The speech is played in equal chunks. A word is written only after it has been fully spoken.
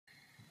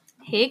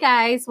Hey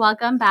guys,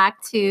 welcome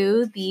back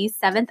to the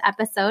 7th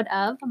episode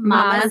of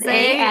Mama's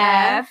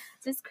AF.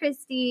 This is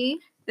Christy.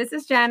 This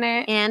is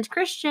Janet. And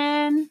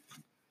Christian.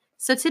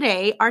 So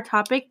today our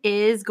topic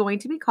is going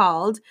to be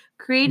called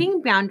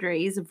creating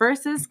boundaries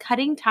versus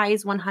cutting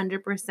ties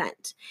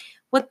 100%.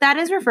 What that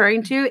is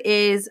referring to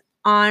is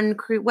on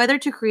whether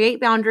to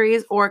create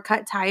boundaries or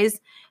cut ties,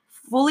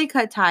 fully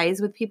cut ties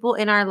with people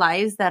in our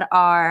lives that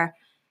are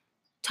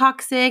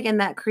toxic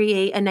and that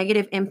create a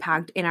negative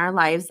impact in our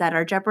lives that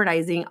are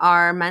jeopardizing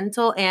our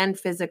mental and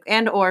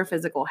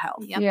physical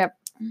health. Yep.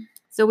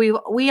 So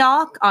we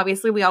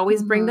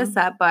always bring this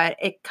up, but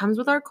it comes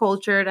with our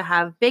culture to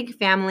have big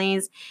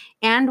families,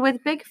 and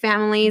with big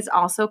families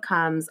also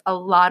comes a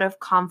lot of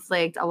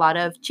conflict, a lot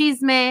of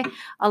chisme,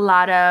 a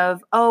lot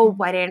of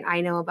why didn't I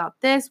know about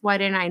this? Why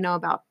didn't I know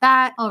about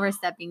that?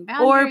 Overstepping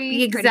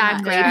boundaries.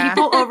 Exactly. Yeah.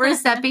 People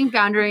overstepping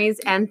boundaries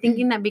and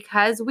thinking that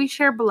because we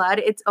share blood,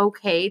 it's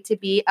okay to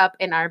be up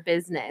in our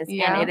business,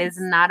 and it is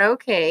not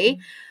okay.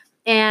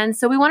 And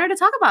so we wanted to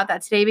talk about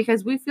that today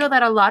because we feel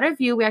that a lot of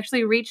you, we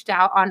actually reached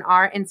out on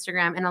our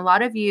Instagram, and a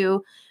lot of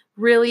you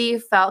really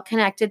felt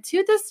connected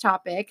to this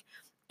topic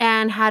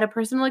and had a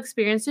personal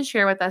experience to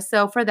share with us.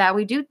 So for that,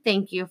 we do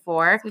thank you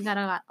for. So we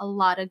got a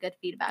lot of good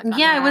feedback. On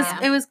Yeah,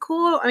 that. it was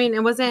cool. I mean,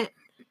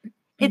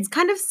 it's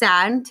kind of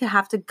sad to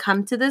have to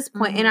come to this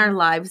point in our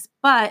lives,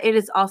 but it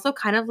is also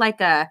kind of like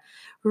a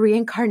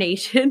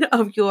reincarnation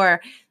of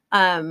yourself.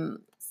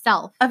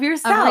 Of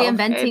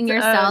reinventing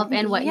yourself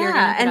and what you're going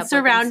to and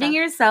surrounding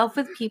yourself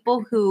with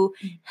people who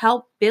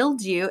help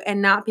build you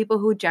and not people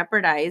who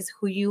jeopardize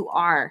who you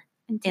are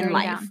in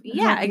life. Down.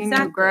 Yeah, Helping you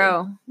exactly.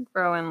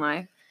 grow in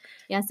life.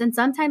 Yes, and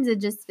sometimes it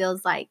just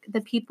feels like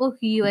the people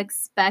who you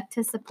expect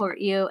to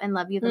support you and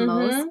love you the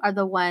most are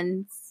the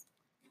ones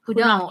who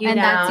knock don't. you And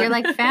that's down. your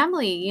like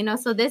family,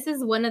 So this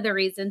is one of the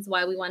reasons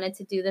why we wanted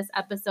to do this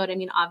episode. I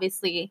mean,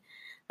 obviously,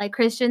 like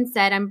Christian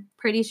said, I'm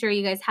pretty sure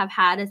you guys have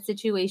had a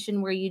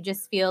situation where you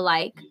just feel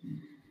like,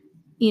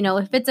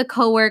 if it's a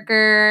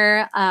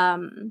coworker,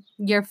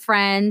 your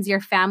friends, your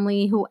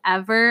family,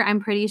 whoever,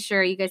 I'm pretty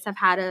sure you guys have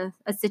had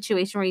a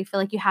situation where you feel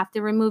like you have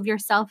to remove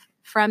yourself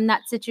from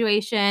that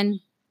situation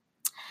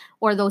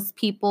or those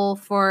people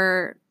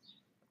for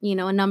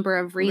a number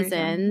of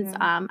reasons.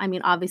 Yeah. I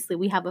mean, obviously,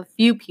 we have a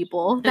few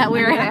people that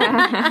we're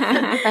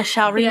That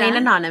shall remain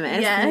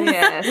anonymous.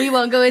 Yes. We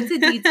won't go into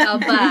detail,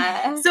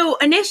 but So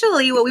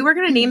initially, what we were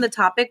going to name the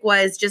topic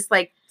was just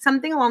like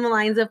something along the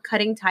lines of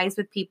cutting ties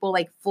with people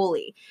like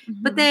fully.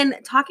 But then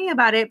talking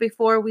about it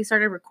before we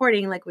started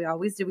recording, like we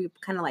always do, we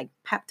kind of like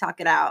pep talk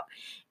it out.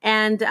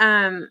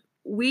 And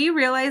we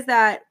realized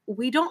that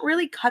we don't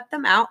really cut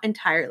them out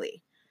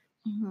entirely.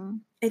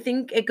 I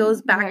think it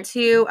goes back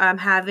to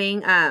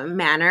having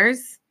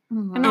manners.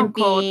 In our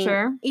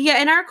culture.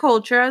 Yeah, in our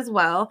culture as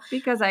well.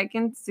 Because I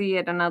can see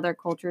it in other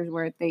cultures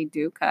where they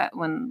do cut.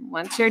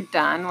 Once you're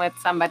done with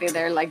somebody,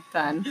 they're like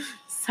done.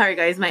 Sorry,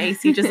 guys, my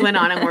AC just went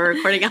on and we're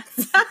recording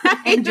outside.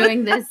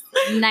 Enjoying this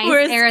nice we're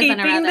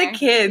Arizona escaping weather. the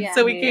kids. Yeah.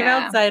 So we came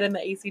outside and the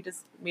AC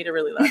just made a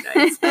really loud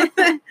noise.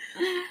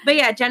 But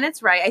yeah,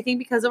 Janet's right. I think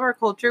because of our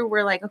culture,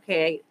 we're like,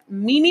 okay,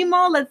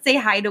 minimal, let's say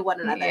hi to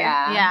one another.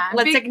 Yeah.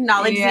 Let's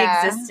acknowledge the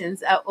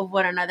existence of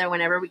one another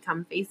whenever we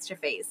come face to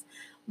face.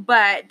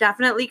 But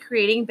definitely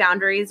creating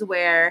boundaries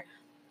where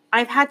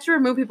I've had to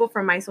remove people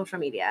from my social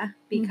media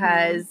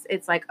because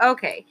it's like,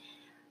 okay,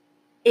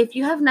 if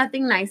you have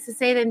nothing nice to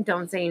say, then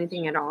don't say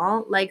anything at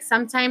all. Like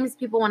sometimes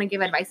people want to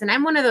give advice, and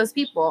I'm one of those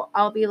people.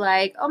 I'll be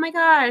like, oh my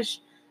gosh,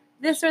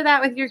 this or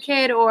that with your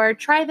kid, or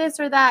try this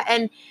or that.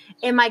 And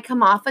it might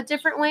come off a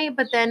different way.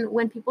 But then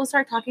when people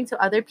start talking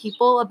to other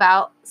people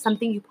about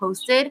something you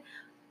posted,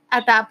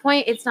 at that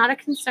point, it's not a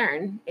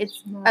concern.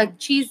 It's a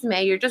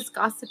chisme. You're just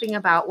gossiping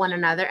about one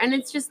another. And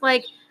it's just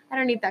like, I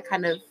don't need that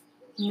kind of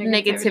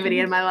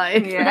negativity in my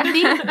life. Yeah.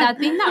 That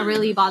thing that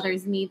really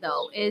bothers me,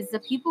 though, is the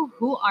people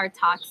who are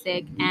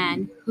toxic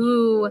and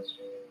who,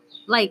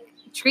 like,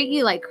 treat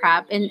you like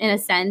crap in a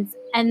sense.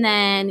 And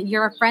then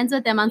you're friends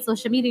with them on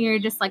social media and you're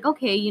just like,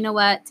 okay, you know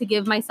what? To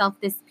give myself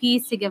this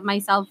peace, to give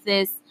myself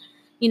this,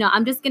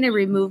 I'm just going to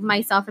remove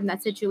myself from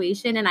that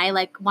situation. And I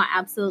like want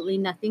absolutely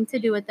nothing to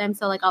do with them.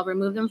 So like, I'll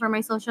remove them from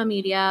my social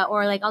media,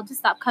 or like, I'll just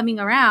stop coming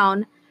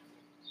around.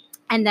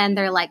 And then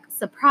they're like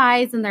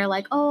surprised and they're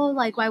like, oh,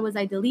 like, why was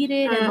I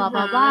deleted and blah,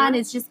 blah, blah. And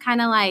it's just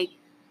kind of like,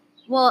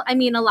 well, I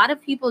mean, a lot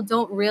of people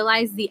don't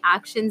realize the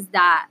actions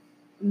that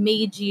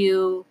made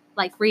you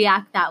like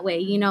react that way.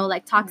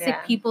 Like toxic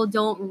people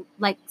don't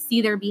like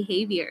see their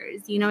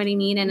behaviors. You know what I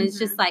mean? And it's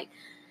just like,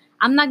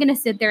 I'm not going to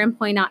sit there and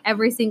point out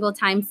every single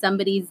time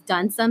somebody's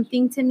done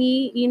something to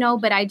me,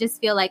 but I just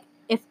feel like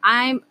if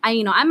I'm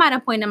at a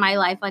point in my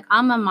life, like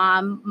I'm a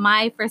mom,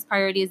 my first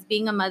priority is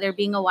being a mother,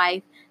 being a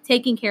wife,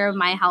 taking care of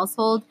my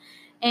household.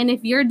 And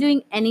if you're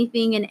doing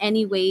anything in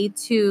any way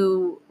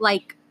to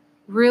like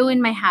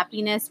ruin my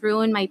happiness,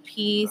 ruin my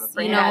peace,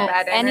 bring that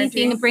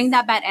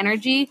bad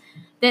energy,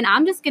 then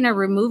I'm just going to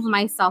remove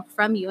myself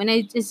from you. And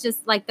it's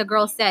just like the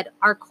girl said,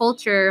 our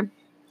culture,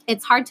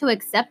 it's hard to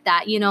accept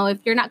that, if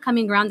you're not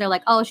coming around, they're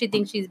like, oh, she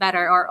thinks she's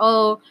better, or,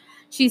 oh,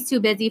 she's too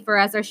busy for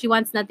us or she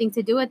wants nothing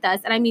to do with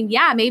us. And I mean,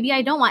 yeah, maybe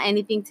I don't want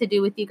anything to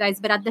do with you guys,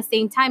 but at the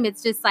same time,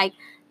 it's just like,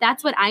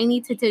 that's what I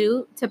need to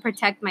do to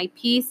protect my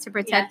peace, to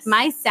protect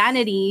my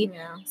sanity,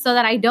 so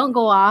that I don't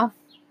go off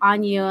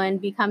on you and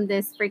become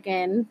this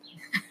freaking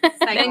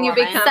Then you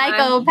become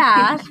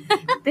psychopath.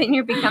 Then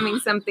you're becoming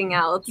something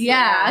else.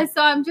 Yeah.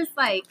 So I'm just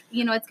like,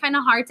 it's kind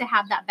of hard to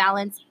have that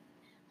balance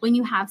when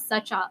you have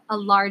such a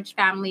large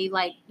family,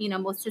 like,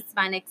 most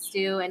Hispanics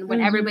do, and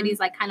when everybody's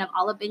like kind of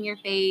all up in your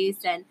face.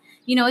 And,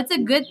 it's a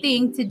good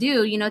thing to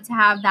do, to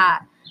have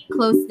that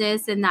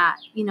closeness and that,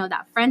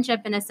 that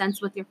friendship in a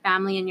sense with your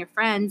family and your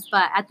friends.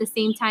 But at the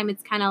same time,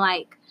 it's kind of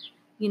like,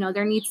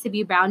 there needs to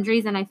be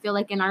boundaries. And I feel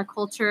like in our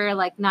culture,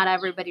 like not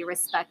everybody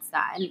respects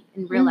that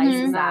and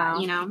realizes that,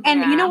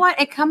 And you know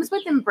what? It comes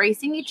with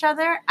embracing each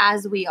other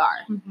as we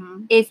are.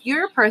 If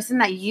you're a person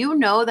that you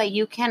know that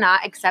you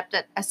cannot accept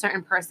a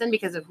certain person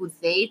because of who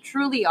they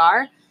truly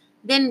are,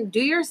 then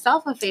do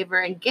yourself a favor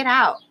and get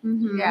out.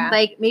 Yeah.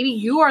 Like maybe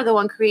you are the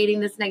one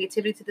creating this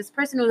negativity to this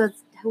person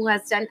who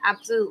has done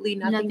absolutely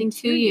nothing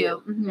to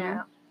you.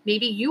 Yeah.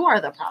 Maybe you are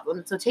the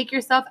problem. So take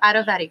yourself out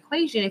of that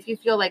equation if you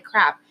feel like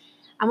crap.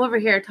 I'm over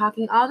here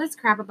talking all this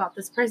crap about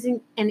this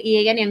person, and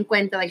ella ni en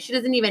cuenta, like she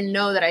doesn't even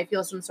know that I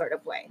feel some sort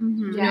of way.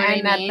 You know what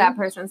I mean? That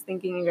person's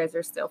thinking you guys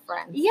are still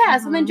friends. Yeah,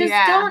 so then just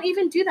don't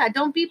even do that.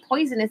 Don't be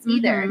poisonous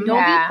either.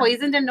 Don't be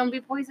poisoned and don't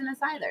be poisonous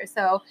either.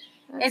 So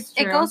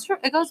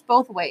it goes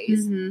both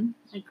ways.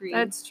 Agreed.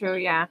 That's true.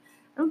 Yeah,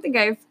 I don't think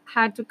I've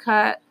had to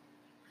cut.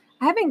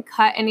 I haven't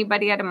cut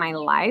anybody out of my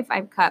life.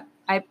 I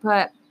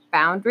put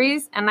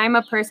boundaries, and I'm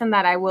a person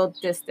that I will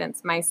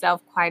distance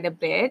myself quite a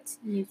bit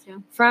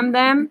from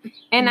them.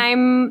 And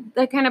I'm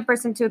the kind of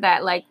person too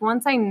that like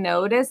once I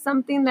notice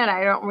something that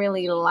I don't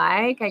really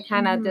like, I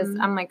kind of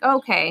I'm like,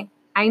 okay,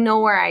 I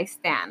know where I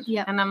stand.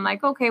 And I'm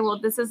like, okay, well,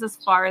 this is as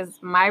far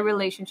as my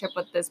relationship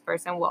with this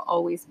person will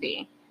always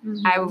be.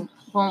 I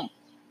won't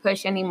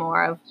push any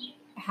more of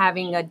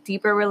having a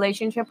deeper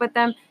relationship with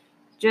them,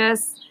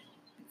 just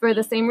for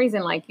the same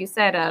reason, like you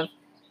said, of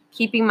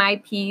keeping my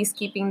peace,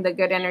 keeping the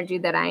good energy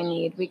that I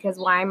need, because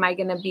why am I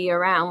going to be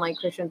around, like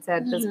Christian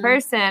said, this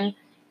person,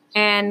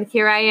 and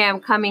here I am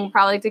coming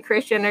probably to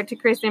Christian or to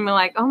Kristen and be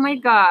like, oh my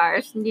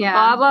gosh,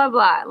 blah, blah,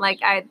 blah. Like,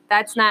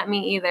 that's not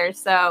me either.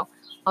 So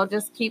I'll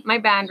just keep my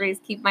boundaries,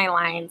 keep my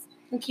lines.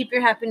 And keep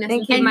your happiness.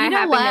 And keep my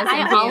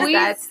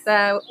happiness.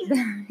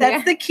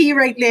 That's the key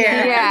right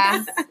there.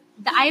 Yeah.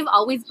 I've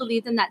always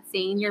believed in that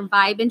saying, your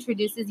vibe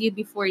introduces you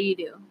before you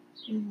do.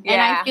 Yeah.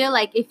 And I feel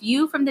like if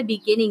you from the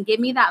beginning give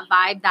me that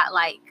vibe that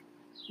like,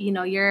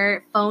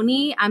 you're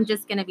phony, I'm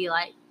just going to be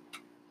like,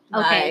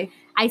 okay, bye.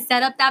 I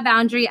set up that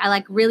boundary. I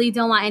like really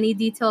don't want any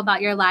detail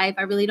about your life.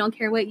 I really don't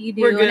care what you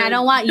do. And I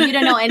don't want you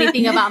to know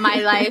anything about my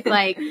life.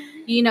 Like,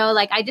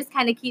 like I just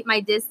kind of keep my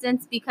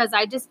distance because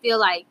I just feel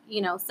like,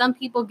 some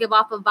people give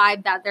off a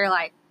vibe that they're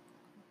like,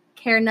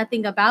 care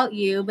nothing about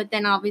you, but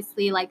then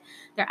obviously like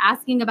they're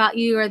asking about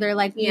you or they're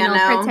like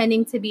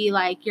pretending to be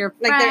like your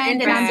friend,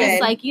 like and I'm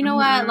just like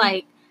what,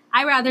 like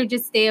I rather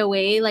just stay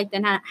away like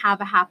than have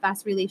a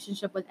half-assed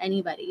relationship with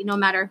anybody, no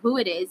matter who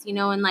it is,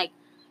 and like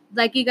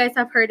you guys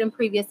have heard in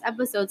previous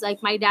episodes,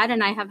 like my dad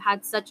and I have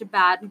had such a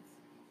bad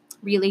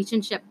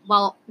relationship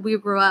while we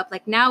grew up.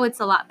 Like now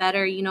it's a lot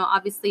better,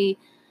 obviously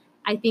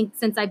I think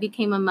since I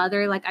became a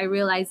mother, like I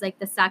realized like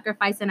the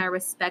sacrifice and I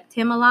respect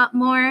him a lot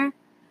more.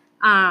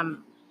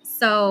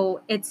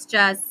 So it's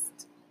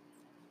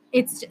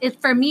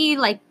for me,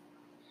 like,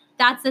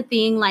 that's the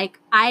thing. Like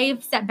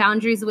I've set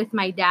boundaries with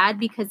my dad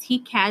because he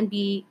can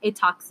be a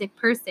toxic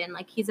person.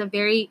 Like he's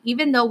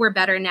even though we're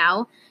better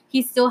now,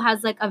 he still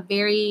has like a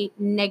very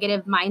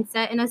negative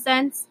mindset in a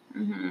sense.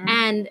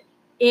 And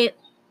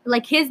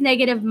like his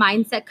negative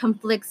mindset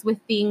conflicts with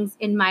things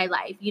in my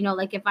life.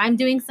 Like if I'm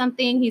doing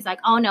something, he's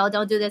like, oh no,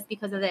 don't do this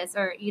because of this.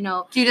 Or, do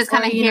you just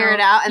kind of hear it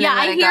out? And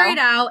I hear it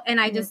out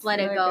and I just let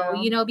it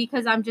go,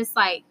 because I'm just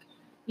like,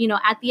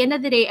 at the end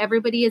of the day,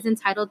 everybody is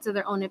entitled to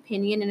their own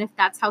opinion. And if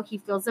that's how he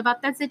feels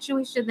about that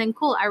situation, then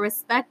cool, I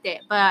respect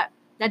it. But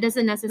that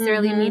doesn't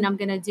necessarily mean I'm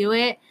going to do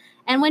it.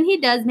 And when he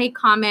does make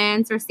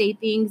comments or say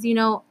things,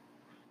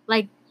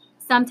 like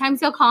sometimes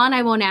he'll call and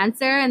I won't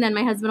answer. And then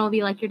my husband will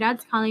be like, your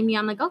dad's calling me.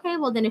 I'm like, okay,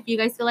 well then if you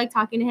guys feel like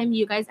talking to him,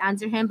 you guys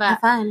answer him. But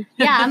fun.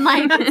 Yeah, I'm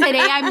like,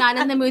 today I'm not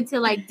in the mood to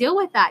like deal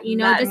with that,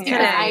 just because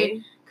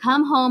I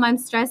come home, I'm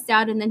stressed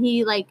out. And then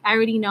he like, I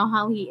already know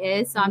how he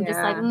is. So I'm just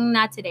like,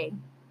 not today.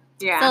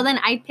 Yeah. So then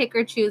I pick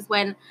or choose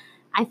when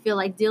I feel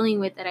like dealing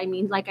with it. I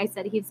mean, like I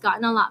said, he's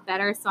gotten a lot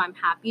better, so I'm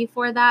happy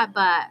for that.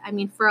 But I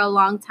mean, for a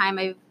long time,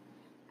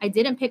 I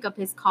didn't pick up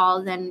his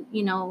calls, and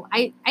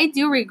I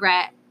do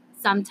regret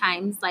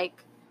sometimes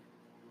like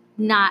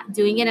not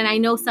doing it. And I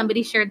know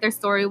somebody shared their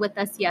story with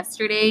us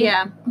yesterday.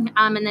 Yeah.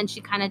 And then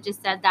she kind of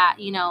just said that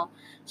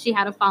she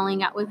had a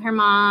falling out with her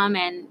mom,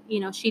 and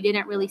she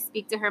didn't really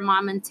speak to her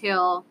mom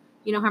until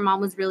her mom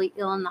was really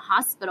ill in the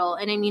hospital.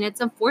 And I mean, it's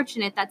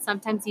unfortunate that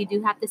sometimes you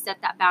do have to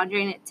set that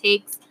boundary, and it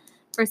takes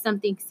for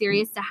something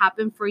serious to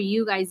happen for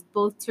you guys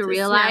both to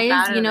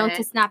realize,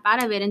 to snap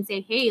out of it and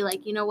say, hey,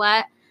 like,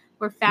 what,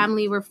 we're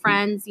family, we're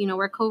friends,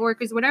 we're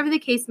coworkers, whatever the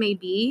case may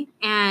be.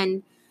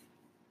 And,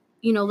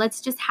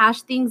 let's just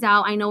hash things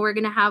out. I know we're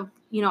going to have,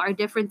 our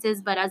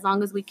differences, but as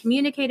long as we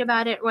communicate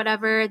about it,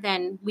 whatever,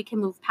 then we can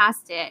move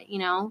past it,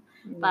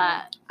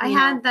 But I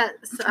had that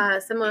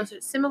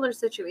similar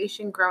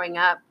situation growing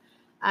up.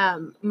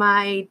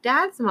 My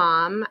dad's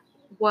mom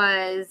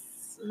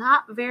was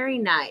not very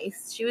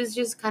nice. She was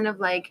just kind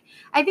of like,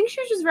 I think she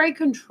was just very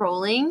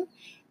controlling.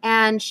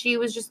 And she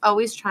was just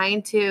always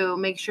trying to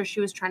make sure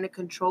she was trying to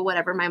control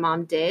whatever my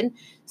mom did.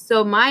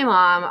 So my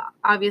mom,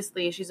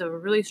 obviously, she's a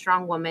really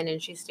strong woman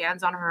and she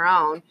stands on her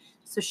own.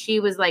 So she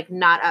was like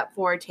not up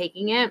for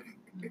taking it.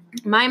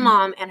 My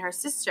mom and her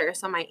sister,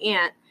 so my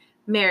aunt,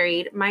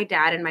 married my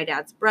dad and my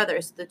dad's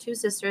brother. So the two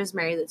sisters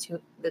married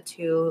the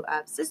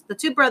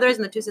two brothers,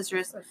 and the two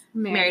sisters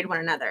married one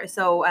another.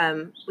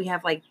 So we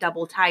have like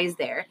double ties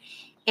there.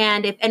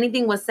 And if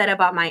anything was said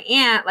about my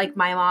aunt, like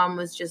my mom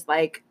was just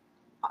like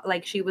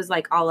she was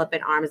like all up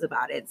in arms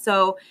about it.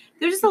 So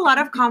there's just a lot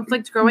of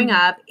conflict growing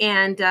up.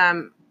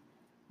 And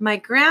my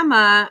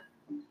grandma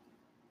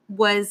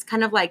was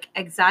kind of like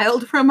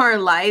exiled from our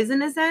lives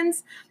in a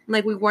sense.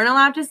 Like we weren't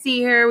allowed to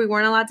see her. We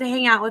weren't allowed to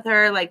hang out with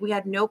her. Like we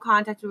had no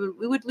contact.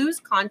 We would lose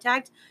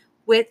contact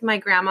with my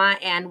grandma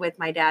and with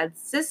my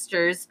dad's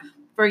sisters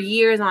for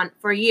years.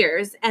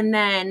 And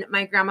then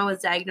my grandma was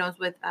diagnosed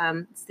with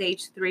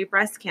stage 3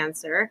 breast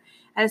cancer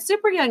at a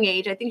super young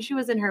age. I think she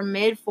was in her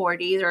mid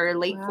 40s or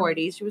late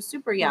 40s. She was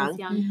super young.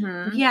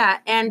 Mm-hmm. Yeah.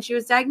 And she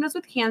was diagnosed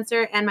with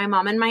cancer. And my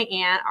mom and my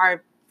aunt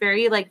are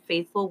very like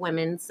faithful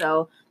women.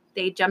 So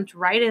they jumped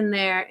right in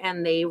there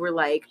and they were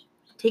like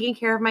taking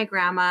care of my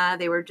grandma.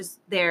 They were just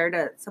there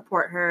to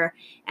support her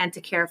and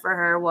to care for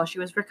her while she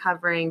was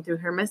recovering through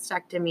her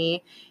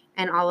mastectomy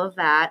and all of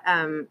that.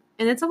 And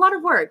it's a lot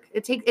of work.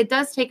 It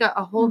does take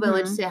a whole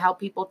village to help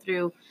people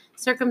through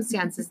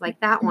circumstances like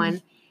that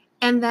one.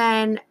 And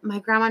then my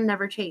grandma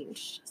never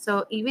changed.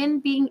 So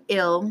even being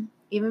ill,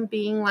 even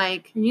being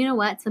like, and you know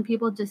what? Some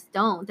people just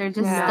don't. They're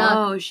just stuck.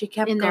 No, she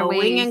kept in their going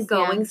ways, and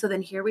going. yeah. So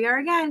then here we are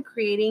again,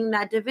 creating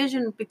that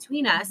division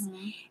between us.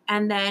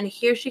 And then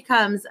here she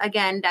comes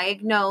again,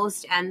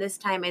 diagnosed. And this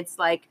time it's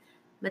like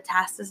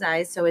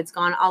metastasized. So it's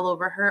gone all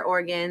over her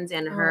organs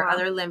and her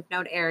other lymph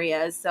node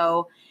areas.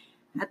 So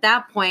at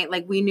that point,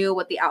 like we knew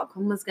what the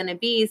outcome was going to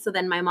be. So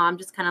then my mom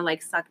just kind of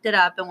like sucked it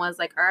up and was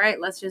like, all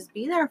right, let's just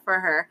be there for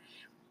her.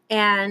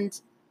 And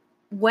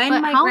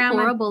when my how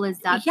grandma, horrible is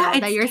that? Yeah, though,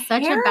 that it's you're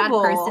such a bad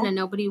terrible. person and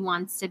nobody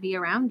wants to be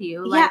around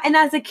you. Yeah, and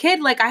as a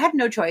kid, like I had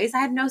no choice. I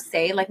had no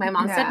say. Like my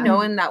mom said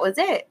no, and that was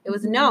it. It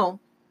was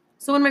no.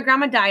 So when my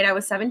grandma died, I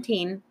was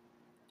 17,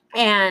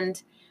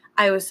 and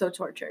I was so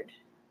tortured.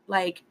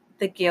 Like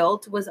the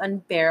guilt was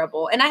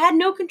unbearable, and I had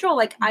no control.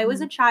 Like I was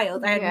a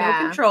child, I had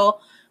no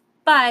control.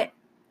 But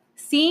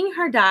seeing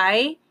her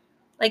die,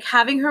 like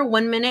having her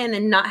 1 minute and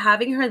then not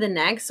having her the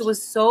next,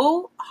 was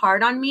so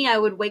hard on me. I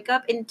would wake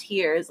up in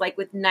tears, like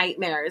with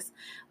nightmares,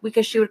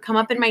 because she would come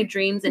up in my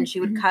dreams and she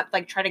would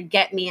try to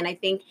get me. And I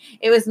think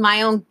it was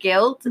my own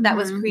guilt that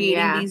was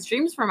creating these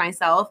dreams for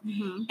myself.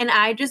 And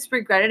I just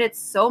regretted it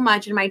so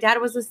much. And my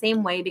dad was the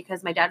same way,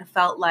 because my dad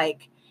felt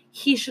like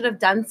he should have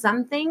done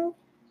something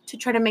to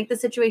try to make the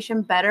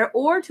situation better,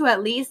 or to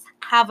at least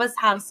have us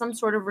have some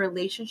sort of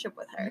relationship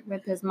with her.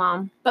 With his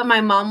mom. But my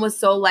mom was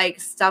so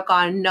like stuck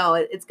on, no,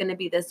 it's going to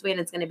be this way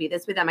and it's going to be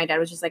this way, that my dad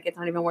was just like, it's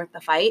not even worth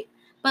the fight.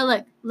 But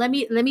look, let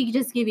me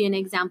just give you an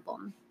example.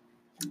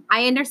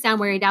 I understand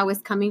where your dad was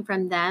coming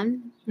from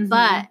then,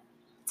 but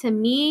to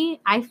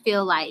me, I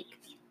feel like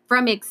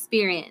from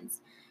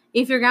experience,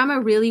 if your grandma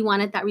really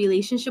wanted that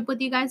relationship with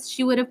you guys,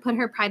 she would have put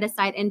her pride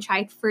aside and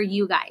tried for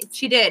you guys.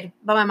 She did,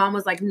 but my mom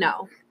was like,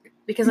 no.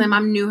 Because my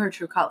mom knew her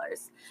true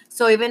colors.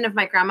 So even if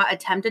my grandma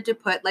attempted to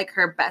put like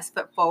her best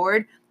foot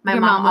forward, my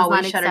mom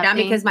always shut her down,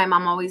 because my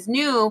mom always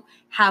knew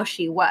how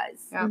she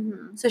was.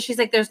 So she's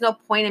like, there's no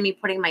point in me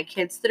putting my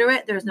kids through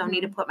it. There's no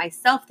need to put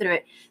myself through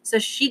it. So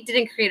she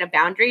didn't create a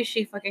boundary.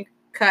 She fucking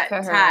cut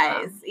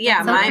ties.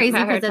 Yeah. That's so crazy,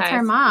 because it's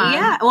her mom.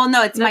 Yeah. Well,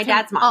 no, it's my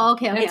dad's mom. Oh,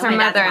 okay. It's her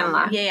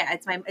mother-in-law. Yeah.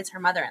 It's her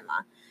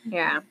mother-in-law.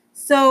 Yeah.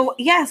 So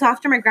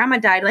after my grandma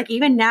died, like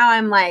even now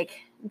I'm like,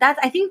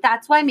 I think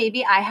that's why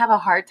maybe I have a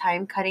hard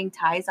time cutting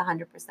ties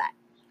 100%.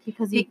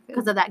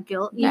 Because of that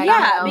guilt.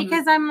 Yeah,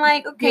 because I'm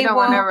like, okay, you don't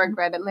want to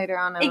regret it later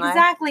on in life.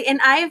 Exactly. And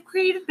I've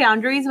created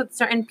boundaries with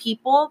certain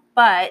people,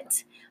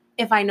 but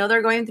if I know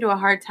they're going through a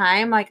hard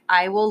time, like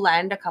I will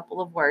lend a couple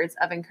of words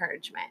of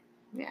encouragement.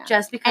 Yeah.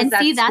 Just because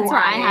that's where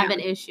I have am. an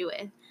issue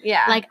with.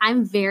 Yeah. Like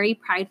I'm very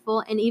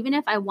prideful, and even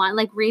if I want,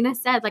 like Rena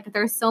said, like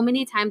there's so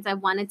many times I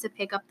wanted to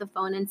pick up the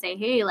phone and say,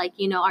 hey, like,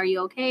 are you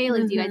okay?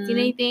 Like, do you guys need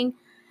anything?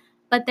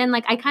 But then,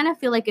 like, I kind of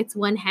feel like it's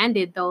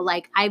one-handed, though.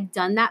 Like, I've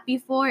done that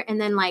before.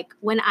 And then, like,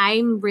 when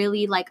I'm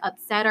really, like,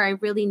 upset or I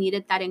really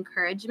needed that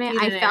encouragement,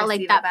 I felt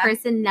like that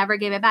person never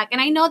gave it back.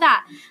 And I know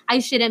that I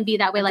shouldn't be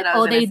that way. Like,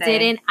 oh, they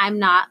didn't. I'm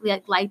not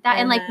like that.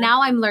 And, like,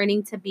 now I'm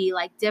learning to be,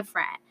 like,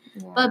 different.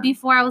 Yeah. But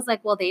before I was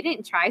like, well, they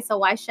didn't try, so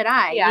why should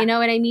I? Yeah. You know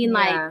what I mean?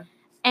 Yeah. Like,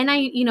 and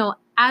I,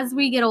 as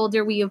we get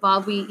older, we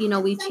evolve,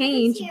 we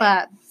change.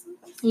 But,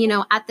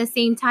 at the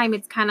same time,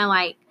 it's kind of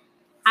like,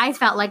 I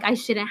felt like I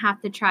shouldn't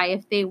have to try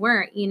if they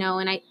weren't, you know,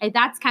 and I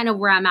that's kind of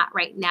where I'm at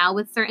right now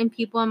with certain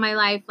people in my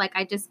life. Like,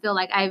 I just feel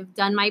like I've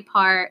done my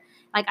part.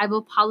 Like, I've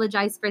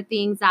apologized for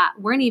things that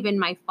weren't even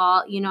my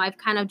fault. You know, I've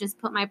kind of just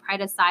put my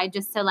pride aside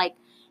just to like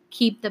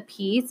keep the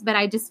peace, but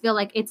I just feel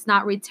like it's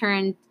not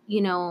returned,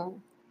 you know,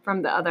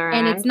 from the other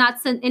and end. it's not,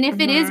 and if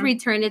it is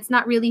returned, it's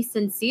not really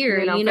sincere.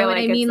 You know what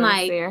I mean?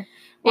 Like,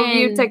 well, and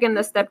you've taken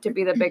the step to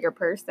be the bigger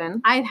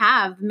person. I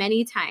have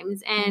many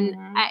times, and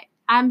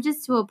I'm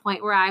just to a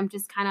point where I'm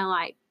just kind of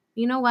like,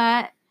 you know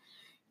what?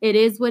 It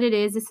is what it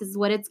is. This is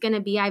what it's going to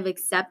be. I've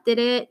accepted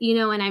it, you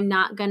know, and I'm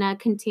not going to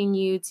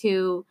continue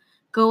to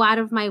go out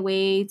of my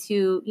way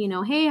to, you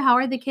know, hey, how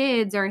are the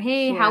kids? Or,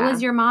 hey, how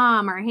is your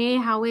mom? Or, hey,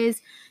 how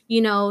is,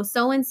 you know,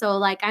 so-and-so?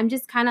 Like, I'm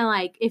just kind of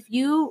like, if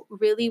you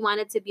really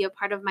wanted to be a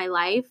part of my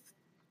life,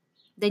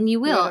 then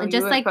you will. And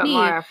just like me,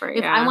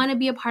 if I want to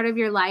be a part of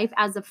your life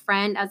as a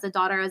friend, as a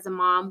daughter, as a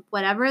mom,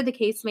 whatever the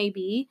case may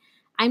be,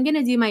 I'm going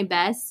to do my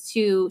best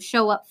to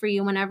show up for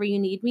you whenever you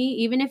need me.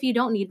 Even if you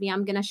don't need me,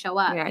 I'm going to show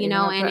up, you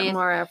know, and if,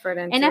 more effort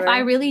into and if I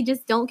really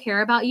just don't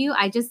care about you,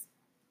 I just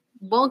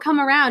won't come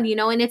around, you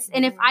know, and it's,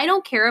 and if I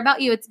don't care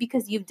about you, it's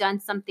because you've done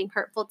something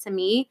hurtful to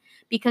me,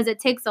 because it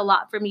takes a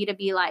lot for me to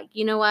be like,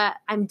 you know what,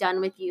 I'm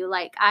done with you.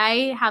 Like,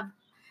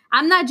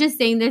 I'm not just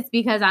saying this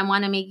because I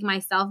want to make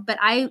myself, but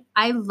I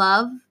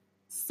love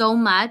so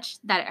much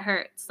that it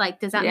hurts. Like,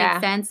 does that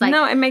make sense? Like,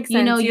 no, it makes sense.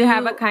 You know, you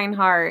have a kind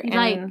heart.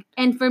 Like,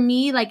 and for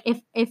me, like,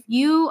 if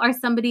you are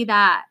somebody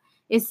that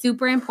is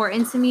super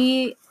important to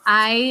me,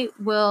 I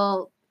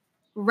will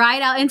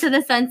ride out into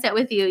the sunset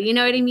with you. You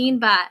know what I mean?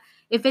 But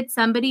if it's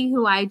somebody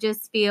who I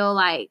just feel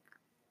like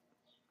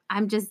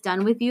I'm just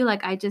done with you,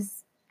 like,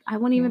 I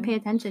won't even pay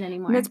attention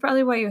anymore. And that's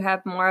probably why you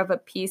have more of a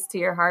peace to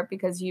your heart,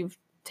 because you've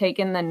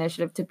taken the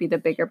initiative to be the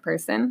bigger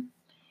person,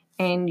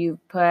 and you've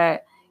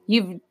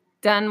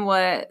done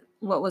what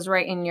was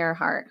right in your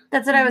heart.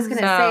 That's what I was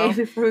going to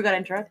say before we got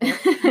interrupted.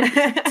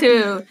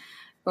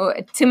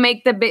 to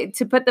make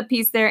to put the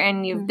peace there,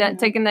 and you've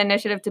taken the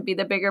initiative to be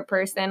the bigger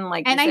person.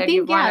 Like, and you said, I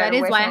think that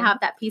is why I have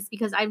that peace,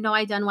 because I know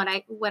I done what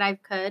I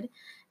could,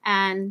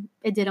 and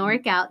it didn't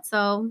work out.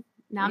 So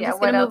now I'm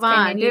just going to move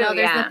on. You know,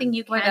 there's nothing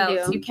you can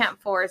do. You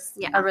can't force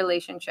a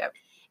relationship.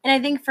 And I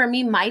think for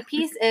me, my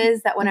piece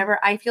is that whenever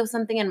I feel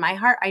something in my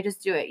heart, I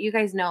just do it. You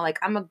guys know, like,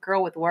 I'm a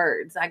girl with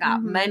words. I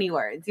got many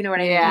words. You know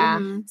what I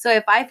mean? So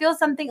if I feel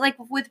something, like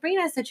with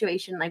Brina's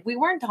situation, like, we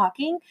weren't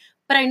talking,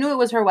 but I knew it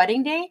was her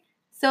wedding day.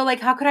 So, like,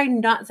 how could I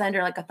not send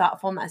her, like, a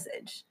thoughtful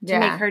message to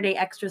make her day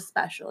extra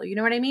special? You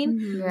know what I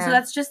mean? So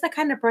that's just the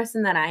kind of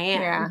person that I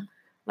am. Yeah.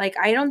 Like,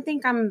 I don't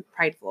think I'm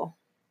prideful.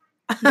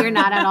 You're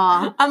not at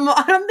all.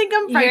 I don't think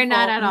I'm prideful. You're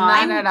not at all.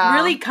 I'm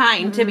really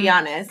kind, to be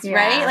honest,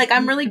 right? Like,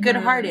 I'm really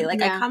good-hearted.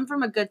 Like, I come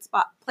from a good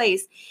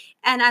place.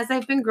 And as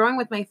I've been growing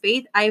with my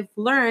faith, I've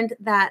learned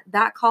that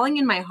calling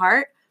in my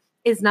heart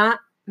is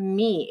not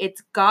me.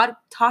 It's God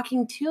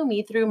talking to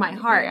me through my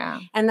heart.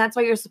 And that's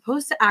why you're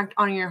supposed to act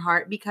on your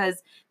heart,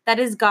 because that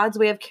is God's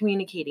way of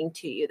communicating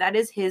to you. That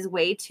is his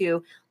way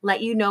to let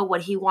you know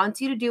what he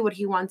wants you to do, what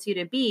he wants you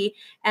to be.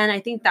 And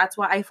I think that's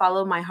why I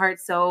follow my heart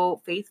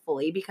so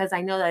faithfully, because I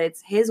know that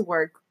it's his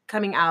work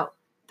coming out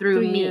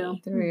through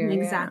me. Through you,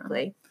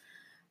 exactly.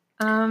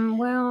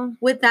 Well,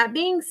 with that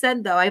being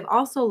said, though, I've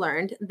also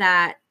learned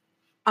that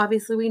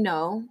obviously we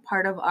know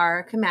part of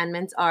our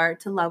commandments are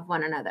to love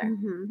one another,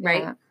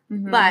 right? Yeah.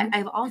 But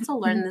I've also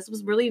learned, this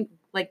was really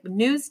like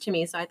news to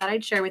me, so I thought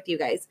I'd share with you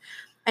guys.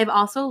 I've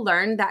also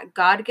learned that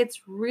God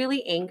gets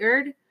really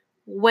angered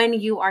when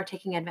you are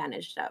taken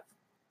advantage of.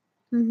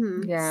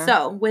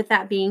 So with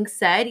that being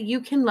said,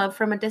 you can love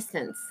from a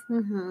distance.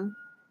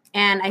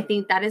 And I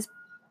think that is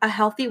a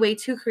healthy way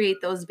to create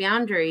those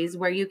boundaries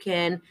where you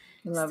can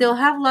still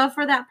have love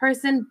for that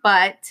person,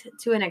 but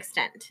to an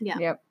extent.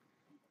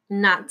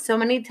 Not so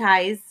many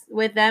ties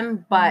with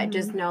them, but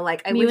just know,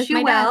 like, I wish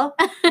you well.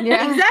 Exactly.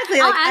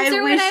 Like, I'll answer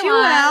I wish you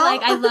well.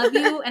 Like, I love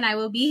you and I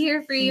will be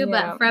here for you,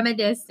 but from a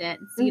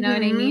distance. You know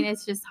what I mean?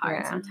 It's just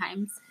hard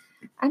sometimes.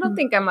 I don't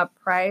think I'm a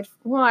prideful.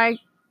 Well,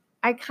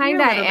 I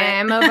kind of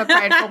am of a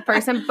prideful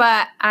person,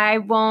 but I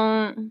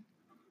won't.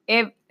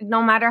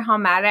 No matter how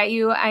mad at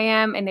you I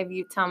am, and if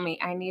you tell me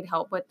I need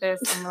help with this,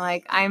 I'm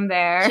like, I'm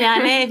there.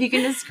 Janet, if you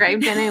can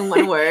describe Janet in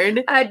one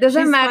word. It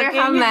doesn't matter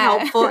how mad.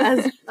 Helpful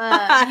as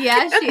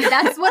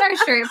that's what our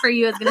shirt for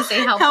you is going to say.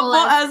 Helpful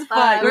as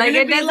fuck. Like,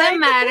 it doesn't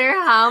matter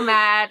how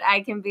mad I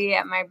can be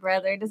at my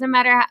brother. It doesn't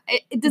matter how,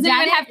 it doesn't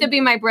even have to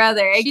be my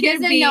brother. She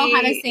doesn't know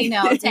how to say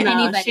no to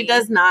anybody. She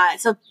does not.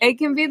 So it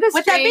can be the stranger.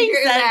 With that being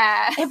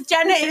said, if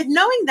Janet,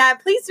 knowing that,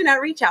 please do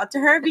not reach out to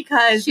her,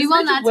 because she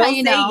will not tell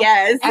you no.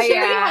 Yes. She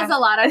has a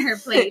lot on her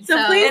plate.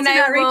 So please do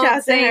not reach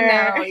out to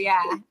her. No,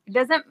 it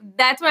doesn't.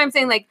 That's what I'm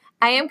saying. Like,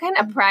 I am kind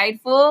of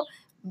prideful,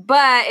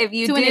 but if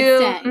you to an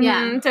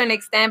extent, to an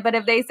extent. But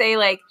if they say,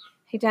 like,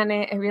 hey,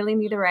 Janet, I really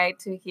need a ride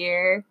to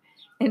here,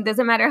 it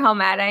doesn't matter how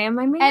mad I am.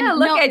 I may not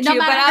look at you,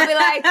 but I'll be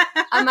like,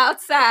 I'm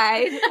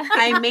outside.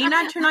 I may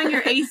not turn on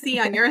your AC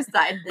on your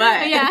side, but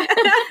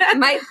I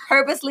might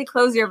purposely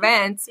close your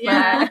vents,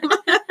 but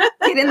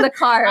get in the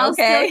car, I'll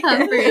okay? still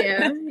come for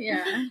you.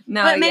 Yeah.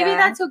 No, but maybe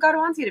that's who God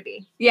wants you to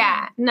be.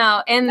 Yeah,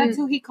 no, and That's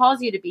who he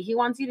calls you to be. He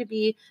wants you to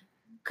be,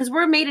 because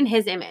we're made in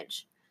his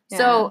image. Yeah.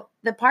 So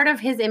the part of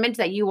his image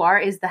that you are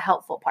is the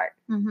helpful part.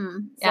 Mm-hmm.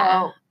 So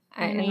Yeah.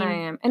 I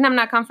am. And I'm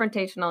not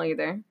confrontational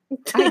either.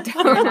 I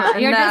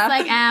don't. You're No. just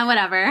like,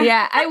 whatever.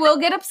 Yeah, I will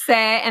get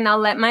upset and I'll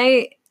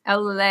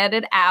let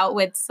it out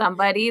with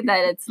somebody that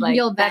it's like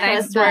You'll that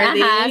I'm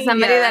trustworthy,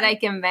 somebody yeah. that I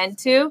can vent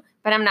to,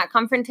 but I'm not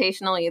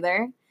confrontational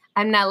either.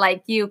 I'm not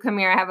like you, come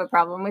here, I have a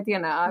problem with you.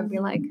 No, I'll be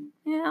like,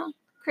 yeah,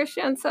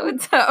 Christian so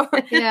and so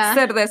Yeah.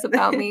 said this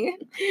about me.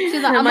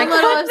 She's like, I'm a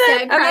little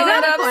upset. I'm a crying little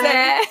in the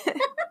corner. upset.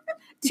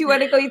 Do you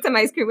want to go eat some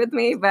ice cream with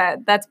me?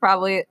 But that's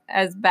probably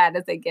as bad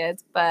as it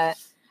gets. But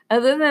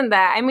other than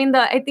that, I mean,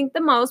 I think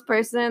the most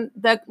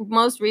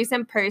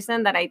recent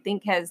person that I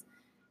think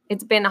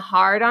it's been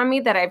hard on me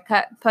that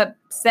I've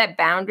set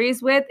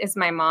boundaries with is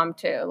my mom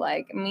too.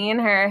 Like me and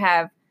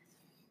her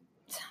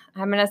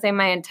I'm going to say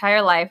my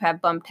entire life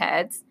have bumped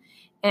heads.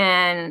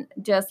 And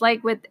just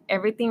like with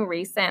everything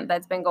recent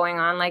that's been going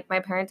on, like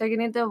my parents are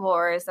getting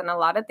divorced and a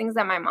lot of things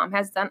that my mom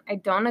has done, I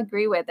don't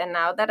agree with. And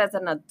now that as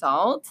an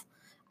adult,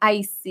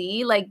 I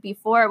see, like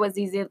before it was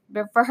easy,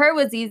 but for her it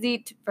was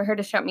easy for her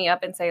to shut me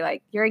up and say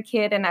like, you're a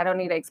kid and I don't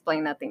need to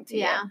explain nothing to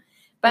you.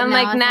 But I'm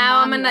like,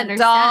 now I'm an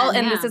adult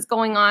and this is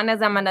going on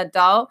as I'm an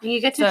adult.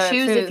 You get to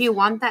choose if you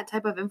want that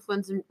type of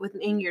influence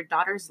within your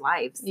daughter's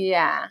lives.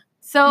 Yeah.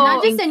 So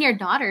not just in your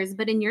daughters,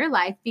 but in your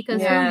life,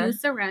 because Yeah. who you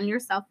surround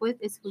yourself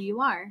with is who you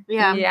are.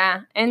 Yeah.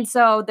 Yeah. And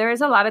so there's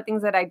a lot of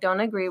things that I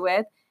don't agree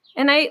with.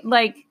 And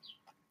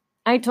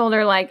I told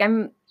her, like,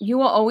 you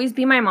will always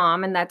be my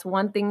mom. And that's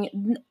one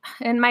thing.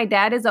 And my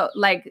dad is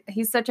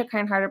he's such a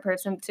kind-hearted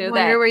person too.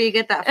 Wonder where you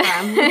get that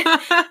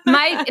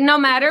from. No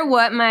matter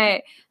what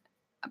my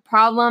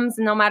problems,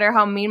 no matter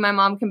how mean my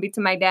mom can be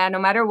to my dad, no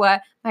matter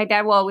what, my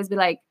dad will always be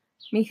like,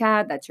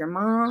 Mija, that's your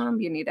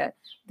mom. You need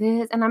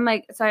this. And I'm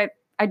like, so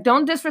I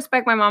don't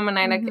disrespect my mom in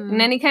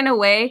any kind of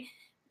way.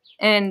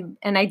 And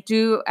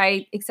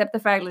I accept the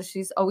fact that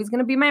she's always going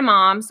to be my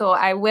mom. So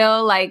I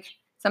will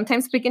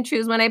sometimes pick and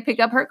choose when I pick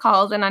up her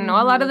calls. And I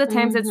know a lot of the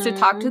times it's to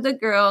talk to the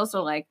girls. So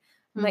I'm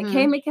like,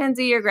 hey,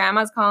 Mackenzie, your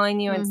grandma's calling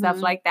you and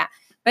stuff like that.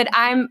 But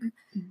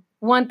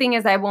one thing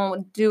is I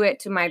won't do it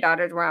to my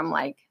daughters where I'm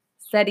like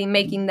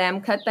making them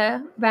cut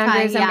the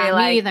boundaries and be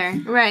like, me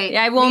either. Right.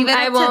 Yeah, I won't leave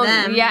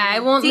and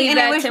that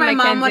I wish to my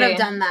mom would have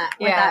Mackenzie. done that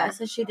with us,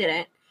 so she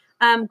didn't.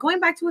 Going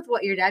back to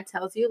what your dad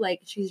tells you,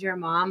 like she's your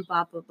mom,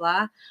 blah blah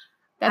blah.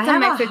 That's a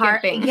Mexican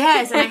thing.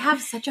 Yes, and I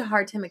have such a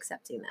hard time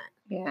accepting that.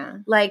 Yeah.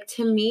 Like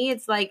to me,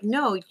 it's like,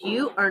 no,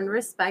 you earn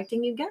respect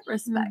and you get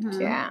respect.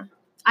 Mhm. Yeah.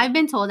 I've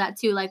been told that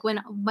too. Like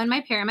when my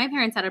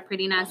parents had a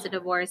pretty nasty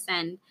divorce,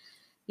 and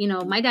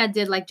my dad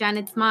did like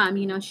Janet's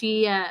mom.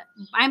 She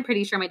I'm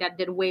pretty sure my dad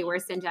did way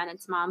worse than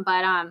Janet's mom,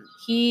 but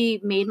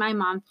he made my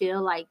mom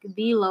feel like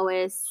the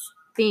lowest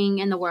thing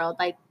in the world,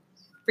 like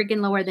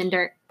freaking lower than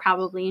dirt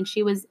probably, and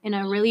she was in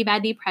a really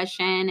bad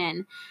depression.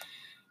 And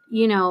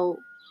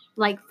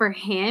like for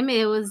him,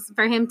 it was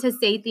for him to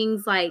say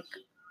things like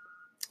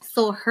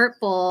so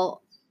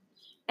hurtful.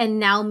 And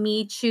now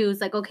me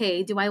choose, like,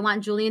 okay, do I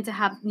want Julian to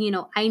have,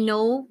 I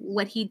know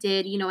what he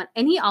did,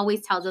 and he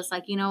always tells us,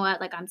 like, you know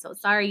what, like, I'm so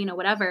sorry,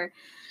 whatever.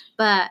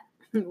 But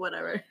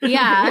whatever.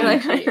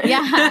 Yeah.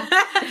 Yeah.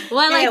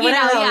 Well, like,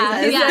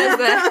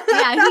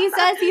 he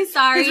says he's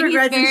sorry. His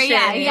regrets and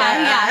shit.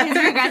 His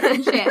regrets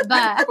and shit.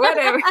 But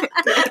whatever.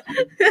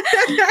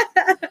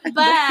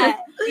 But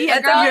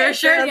your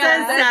shirt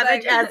says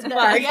savage as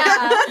fuck.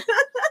 Yeah.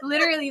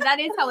 Literally, that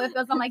is how it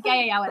feels. I'm like,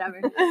 yeah,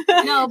 whatever.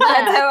 No, but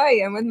that's how I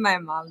am with my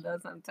mom though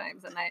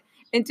sometimes.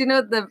 And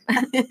the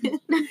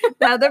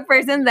other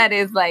person that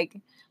is like,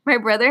 my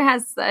brother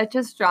has such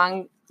a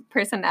strong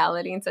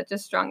personality and such a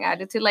strong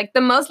attitude. Like the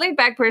most laid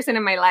back person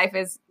in my life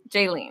is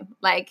Jaylene.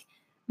 Like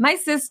my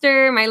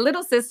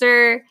little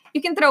sister,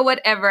 you can throw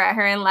whatever at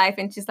her in life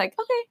and she's like,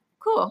 okay,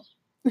 cool,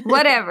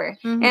 whatever.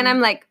 And I'm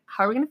like,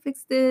 how are we gonna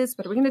fix this?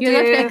 What are we gonna do?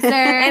 The fixer.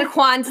 And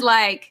Juan's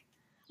like,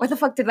 what the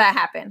fuck did that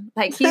happen?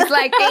 Like he's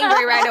like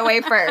angry right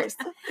away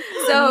first.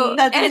 So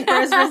that's his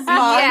first response.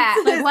 Yeah,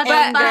 like, what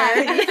the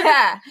fuck?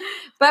 Yeah.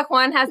 But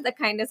Juan has the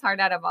kindest heart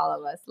out of all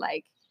of us.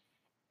 Like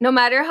no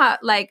matter how,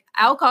 like,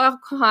 I'll call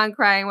Juan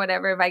crying,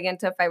 whatever, if I get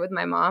into a fight with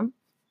my mom.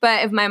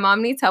 But if my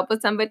mom needs help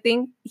with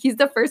something, he's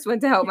the first one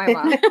to help my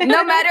mom.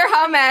 No matter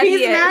how mad he is.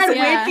 He's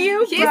mad with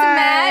you? He's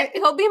mad.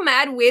 He'll be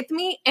mad with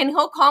me, and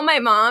he'll call my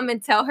mom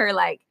and tell her,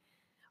 like,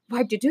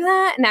 why'd you do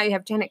that? Now you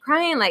have Janet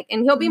crying. Like,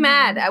 and he'll be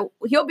mad.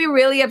 He'll be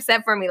really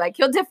upset for me. Like,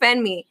 he'll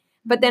defend me.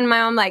 But then my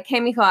mom, like, hey,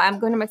 mijo, I'm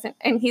going to Mexico.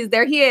 And he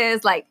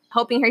is, like,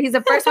 helping her. He's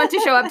the first one to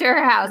show up to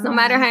her house, no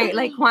matter how,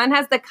 like, Juan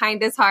has the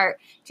kindest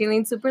heart.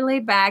 Jayleen's super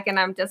laid back, and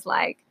I'm just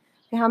like,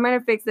 how am I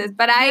gonna fix this?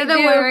 But You're I the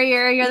do.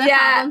 worrier. You're the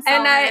problem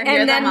solver. You're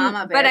And the then,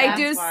 mama bear, but I that's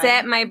do why.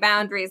 set my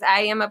boundaries.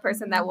 I am a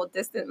person that will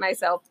distance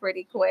myself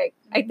pretty quick.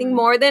 I think Mhm.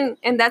 more than,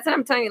 and that's what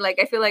I'm telling you. Like,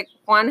 I feel like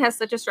Juan has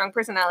such a strong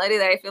personality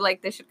that I feel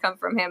like this should come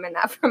from him and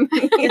not from me.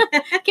 Can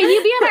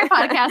you be on our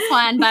podcast,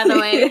 Juan, by the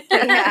way?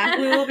 Yeah,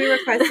 we will be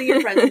requesting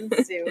your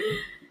presence soon.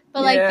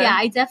 But like, Yeah. yeah,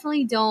 I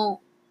definitely don't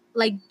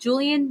like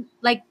Julian,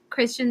 like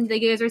Christian,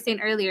 like you guys were saying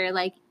earlier,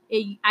 like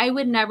I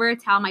would never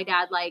tell my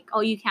dad like, oh,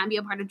 you can't be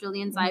a part of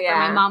Julian's life, or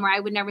my Yeah. mom, or I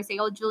would never say,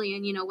 oh,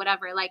 Julian, you know,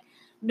 whatever. Like,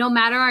 no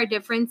matter our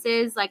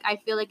differences, like I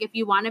feel like if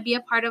you want to be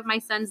a part of my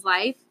son's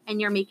life and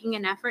you're making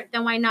an effort,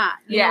 then why not?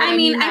 You know Yeah. what I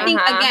mean, I Like, think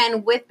Uh-huh.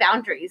 again with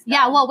boundaries.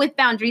 yeah, though. well, with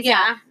boundaries,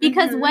 yeah.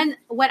 Because Mhm.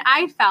 what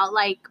I felt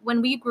like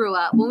when we grew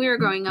up, when we were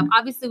growing up,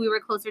 obviously we were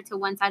closer to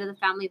one side of the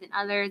family than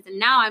others, and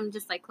now I'm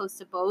just like close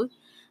to both.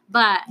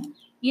 But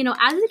you know,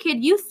 as a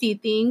kid, you see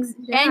things,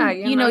 Yeah, and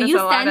you you know, notice you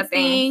a lot sense of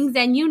things.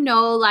 and you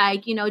know,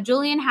 like you know,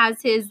 Julian has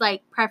his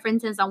like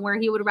preferences on where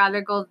he would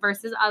rather go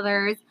versus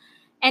others.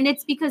 And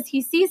it's because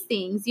he sees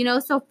things, you know.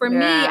 So for me,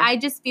 Yeah. I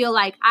just feel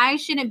like I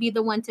shouldn't be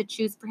the one to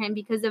choose for him,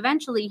 because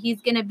eventually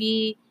he's gonna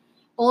be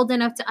old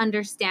enough to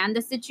understand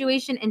the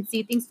situation and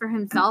see things for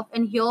himself,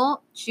 and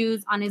he'll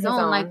choose on his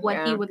own like what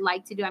he yeah. would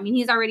like to do. I mean,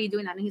 he's already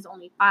doing that and he's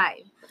only 5.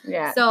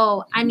 Yeah.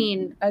 So I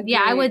mean, yeah,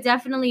 I Agreed. would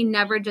definitely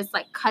never just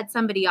like cut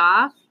somebody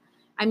off.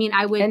 I mean,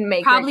 I would And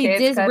make your probably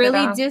kids cut it really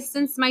off.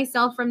 distance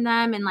myself from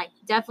them and like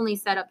definitely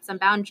set up some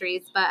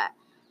boundaries, but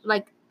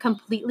like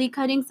completely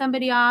cutting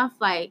somebody off,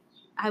 like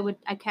I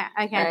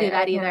can't do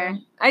that either.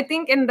 I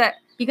think in that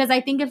Because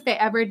I think if they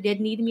ever did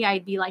need me,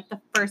 I'd be like the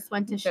first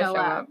one to show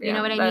up. You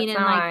know what I mean? And That's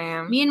how like I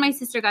am. me and my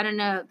sister got in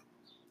a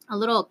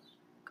little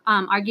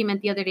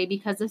argument the other day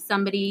because of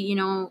somebody, you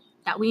know,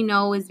 that we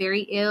know is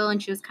very ill,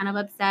 and she was kind of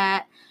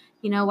upset.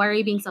 You know, why are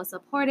you being so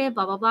supportive?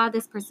 Blah blah blah.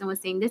 This person was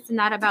saying this and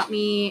that about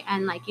me,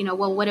 and like, you know,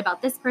 well, what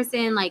about this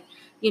person? Like,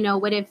 you know,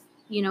 what if,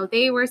 you know,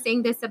 they were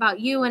saying this about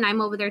you and I'm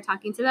over there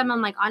talking to them?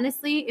 I'm like,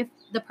 honestly, if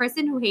the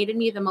person who hated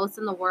me the most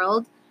in the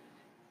world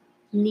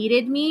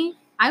needed me,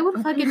 I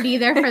would fucking be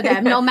there for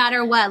them no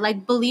matter what.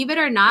 Like, believe it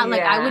or not,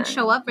 like I Yeah. would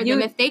show up for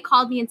them. If they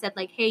called me and said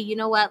like, hey, you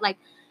know what, like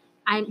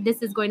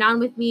this is going on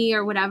with me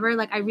or whatever,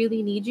 like I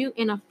really need you,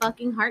 in a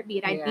fucking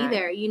heartbeat, I'd be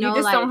there. You know, you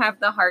just like, don't have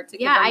the heart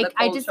to yeah, give them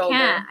the I cold just shoulder.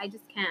 can't. I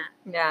just can't.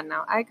 Yeah,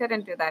 no, I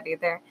couldn't do that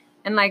either.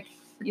 And like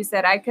you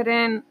said, I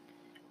couldn't.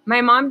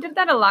 My mom did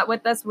that a lot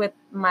with us, with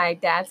my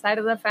dad's side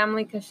of the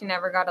family, because she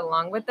never got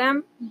along with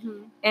them.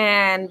 Mm-hmm.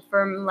 And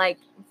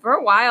for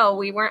a while,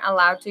 we weren't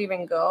allowed to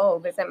even go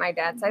visit my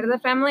dad's side of the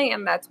family.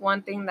 And that's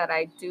one thing that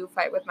I do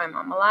fight with my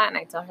mom a lot. And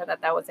I tell her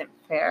that wasn't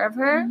fair of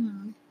her.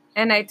 Mm-hmm.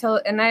 And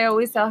I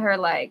always tell her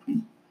like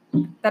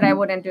that I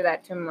wouldn't do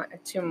that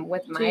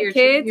with my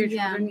kids. Your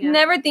Yeah. children, yeah.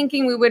 Never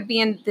thinking we would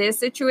be in this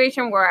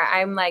situation where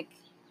I'm like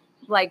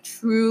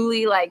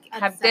truly like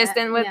have Upset,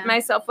 distance with yeah.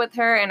 myself with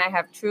her, and I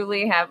have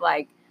truly have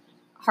like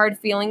hard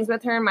feelings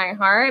with her in my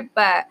heart.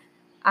 But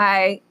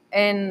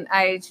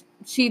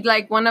she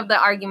like, one of the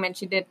arguments,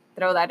 she did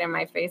throw that in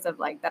my face of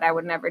like that I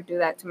would never do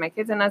that to my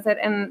kids. And I said,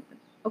 and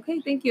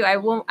okay, thank you. I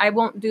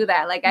won't do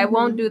that. Like, I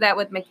won't do that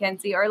with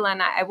Mackenzie or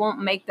Lena. I won't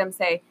make them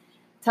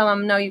tell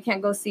them, no, you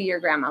can't go see your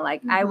grandma.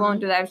 Like, I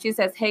won't do that. If she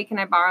says, hey, can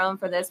I borrow them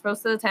for this?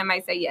 Most of the time I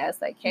say yes.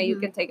 Like, hey, you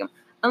can take them.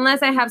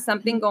 Unless I have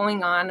something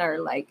going on, or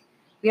like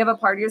we have a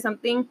party or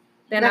something.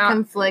 Then that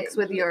conflicts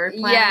with your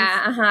plans.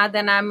 Yeah,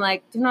 then I'm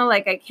like, you know,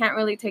 like I can't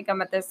really take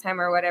them at this time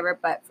or whatever.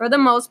 But for the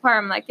most part,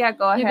 I'm like, yeah,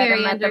 go You're ahead very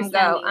and let them go.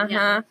 understanding,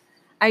 yeah.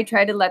 I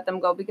try to let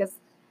them go, because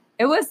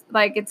it was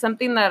like, it's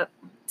something that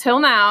till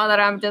now that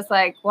I'm just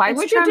like, why It's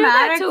would you do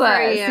that traumatic to for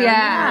us? you.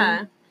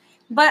 Yeah.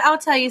 But I'll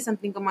tell you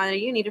something, Comadre,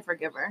 you need to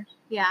forgive her.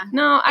 Yeah.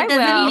 No, I It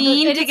doesn't will.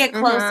 mean to get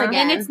close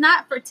again. And it's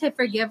not to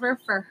forgive her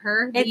for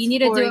her. It's You need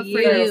to do for it for you.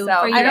 you.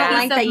 Yourself. For your I don't Yeah.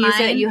 like peace that of you say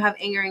that mind. you have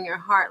anger in your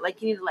heart.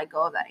 Like, you need to let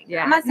go of that anger.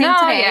 Yeah. I'm not saying No,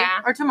 today yeah.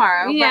 or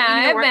tomorrow. but you need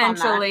Yeah, to work on that.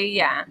 eventually,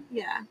 yeah.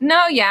 Yeah.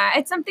 No, yeah,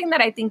 it's something that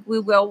I think we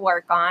will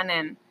work on,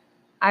 and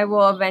I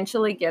will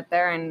eventually get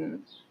there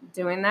and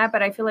doing that.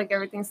 But I feel like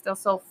everything's still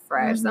so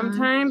fresh Mhm.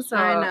 sometimes. So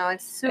I know.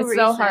 It's so it's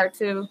recent. so hard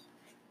to.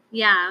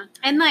 Yeah.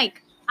 And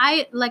like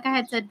I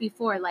had said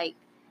before, like,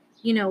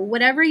 you know,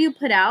 whatever you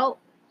put out,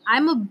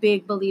 I'm a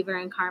big believer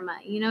in karma.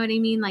 You know what I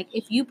mean? Like,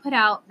 if you put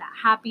out that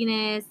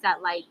happiness,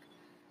 that like,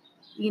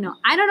 you know,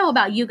 I don't know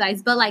about you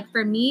guys, but like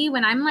for me,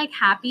 when I'm like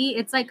happy,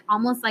 it's like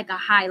almost like a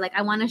high. Like,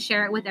 I want to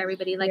share it with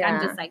everybody. Like,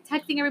 I'm Yeah. just like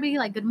texting everybody,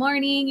 like, good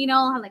morning, you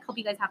know, like, hope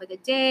you guys have a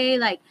good day.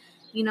 Like,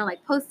 you know,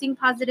 like posting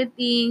positive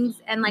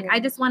things. And like, Yeah. I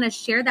just want to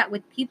share that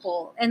with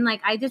people. And like,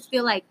 I just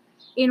feel like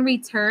in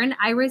return,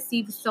 I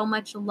receive so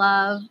much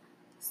love,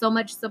 so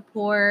much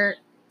support,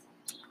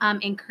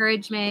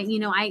 encouragement. You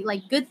know, I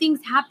like good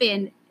things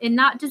happen, and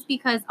not just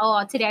because,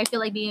 oh, today I feel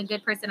like being a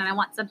good person and I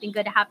want something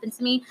good to happen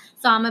to me,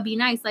 so I'm gonna be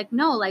nice. Like,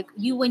 no, like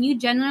when you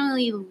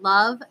genuinely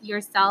love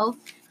yourself,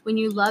 when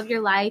you love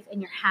your life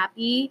and you're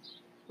happy,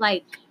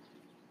 like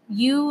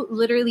you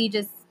literally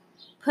just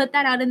put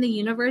that out in the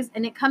universe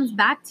and it comes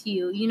back to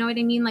you. You know what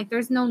I mean? Like,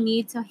 there's no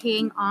need to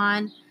hang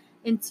on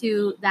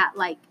into that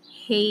like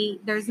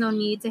hate. There's no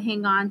need to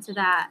hang on to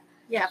that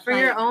Yeah, for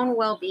Like, your own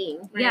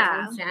well-being. For yeah.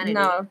 your own sanity.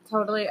 No,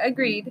 totally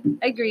agreed.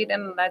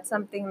 And that's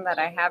something that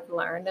I have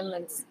learned, and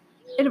it's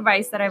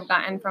advice that I've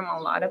gotten from a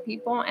lot of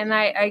people, and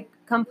I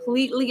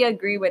completely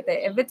agree with it.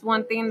 If it's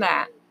one thing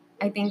that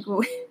I think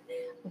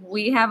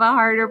we have a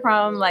harder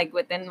problem, like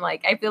within,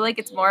 like, I feel like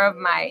it's more of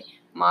my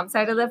mom's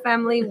side of the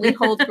family. We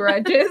hold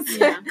grudges.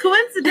 Yeah.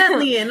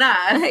 Coincidentally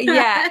enough.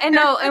 Yeah,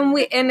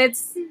 and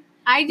it's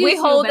I do we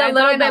too, hold but a I've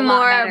little gotten bit lot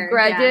more better. of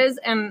grudges,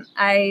 and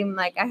I'm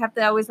like, I have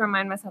to always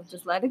remind myself,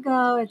 just let it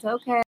go, it's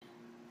okay.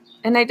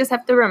 And I just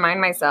have to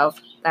remind myself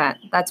that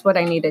that's what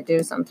I need to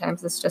do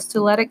sometimes. It's just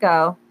to let it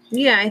go.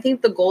 Yeah, I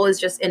think the goal is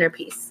just inner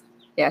peace.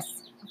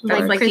 Yes.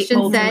 Like, like the Christian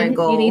ultimate said,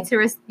 goal.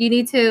 you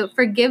need to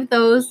forgive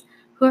those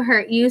who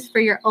hurt you for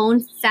your own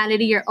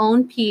sanity, your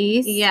own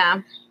peace.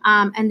 Yeah.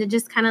 And to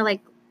just kind of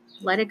like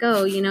let it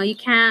go. You know, you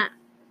can't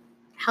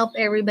help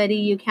everybody.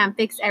 You can't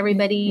fix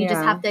everybody. You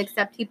just Yeah. have to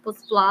accept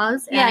people's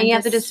flaws. Yeah, and you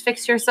have to just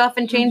fix yourself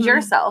and change Mhm.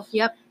 yourself.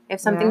 Yep. If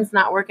something's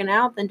not working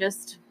out, then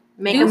just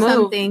make do a move.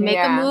 something. Make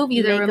a Yeah. move.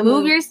 Either Make a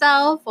remove move.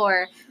 yourself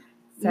or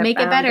Set make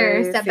it better.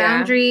 boundaries, Set yeah.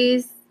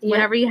 boundaries. Yeah.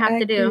 Whatever you have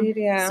to do. Agreed,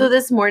 yeah. So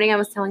this morning I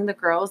was telling the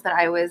girls that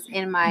I was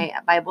in my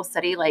Bible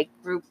study like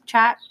group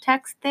chat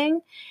text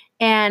thing,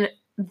 and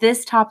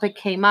this topic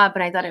came up,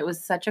 and I thought it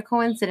was such a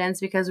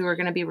coincidence because we were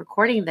going to be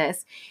recording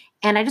this,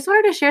 and I just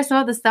wanted to share some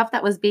of the stuff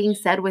that was being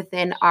said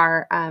within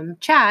our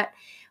chat.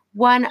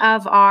 One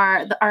of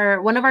our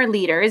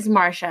leaders,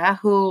 Marsha,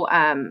 who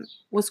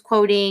was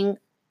quoting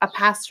a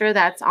pastor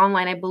that's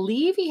online. I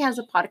believe he has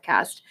a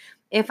podcast,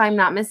 if I'm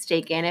not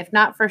mistaken. If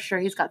not, for sure,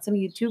 he's got some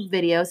YouTube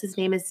videos. His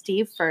name is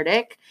Steve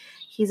Furtick.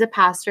 He's a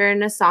pastor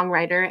and a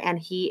songwriter, and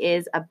he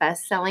is a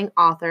best-selling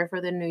author for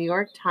the New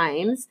York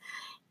Times.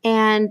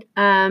 And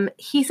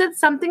he said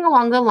something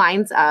along the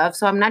lines of,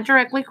 so I'm not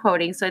directly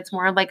quoting, so it's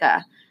more like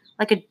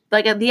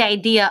the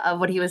idea of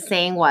what he was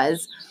saying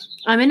was,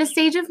 I'm in a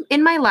stage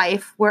in my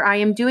life where I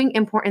am doing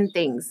important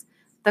things.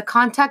 The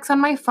contacts on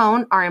my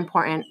phone are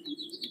important.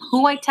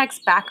 Who I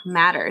text back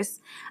matters.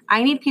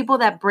 I need people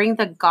that bring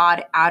the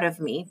God out of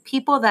me,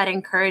 people that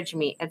encourage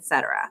me,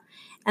 etc.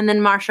 And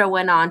then Marsha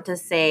went on to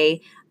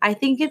say, I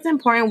think it's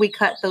important we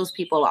cut those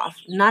people off,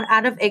 not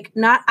out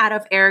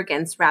of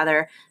arrogance,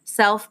 rather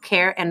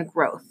self-care and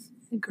growth.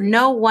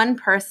 No one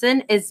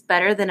person is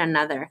better than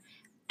another,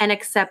 and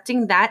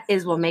accepting that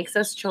is what makes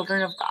us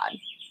children of God.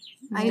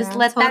 I Just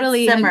let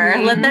totally that simmer,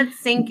 agree. let that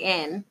sink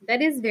in.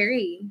 That is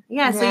very.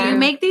 Yeah, so Yeah. you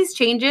make these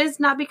changes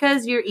not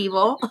because you're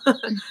evil,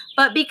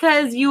 but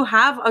because you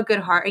have a good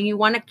heart and you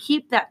want to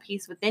keep that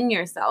peace within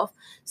yourself.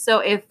 So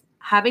if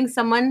having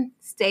someone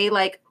stay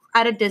like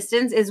at a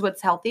distance is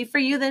what's healthy for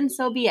you, then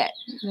so be it.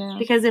 Yeah.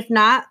 Because if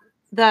not,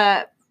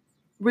 the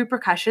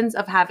repercussions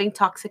of having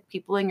toxic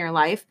people in your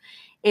life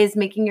is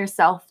making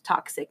yourself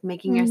toxic,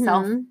 making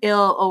yourself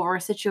ill over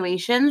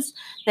situations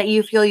that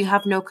you feel you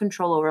have no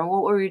control over. And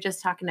what were we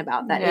just talking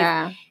about? That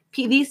Yeah.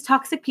 if these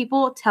toxic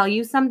people tell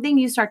you something,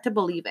 you start to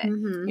believe it.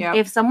 Mhm. Yep.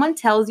 If someone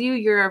tells you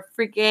you're a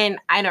freaking,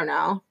 I don't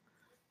know,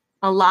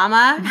 a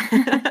llama,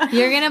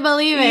 You're gonna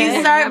believe it.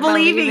 you start Yeah,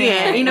 believing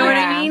it. You know what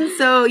I Yeah. mean?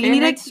 So you And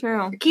need it's to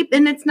true. keep,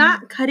 and it's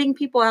not cutting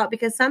people out,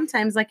 because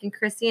sometimes, like in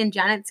Chrissy and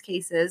Janet's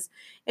cases,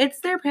 it's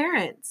their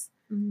parents.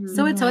 So it's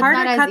So it's hard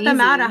not to as cut them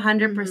out easy.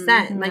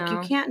 100%. Like you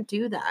No. can't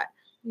do that.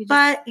 You just-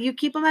 But you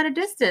keep them at a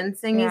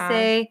distance and Yeah. you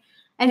say,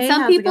 and hey,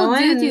 some how's it people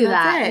going? do And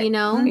that's that, it. you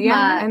know. Mhm.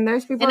 Yeah. But- And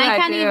there's people and I that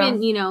can't do.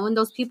 even, you know, and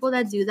those people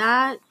that do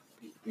that,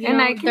 you And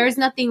know, I can- there's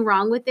nothing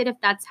wrong with it if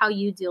that's how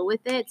you deal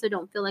with it. So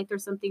don't feel like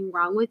there's something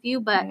wrong with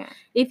you. But Yeah.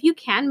 if you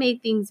can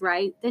make things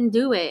right, then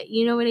do it.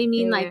 You know what I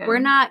mean? Like Yeah. we're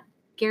not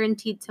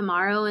guaranteed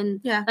tomorrow.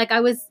 And Yeah. like I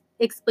was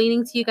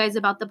explaining to you guys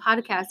about the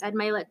podcast at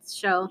my Let's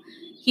show,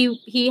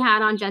 he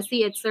had on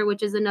Jesse Itzler,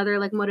 which is another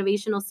like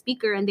motivational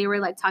speaker, and they were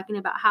like talking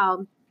about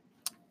how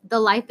the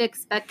life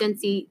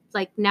expectancy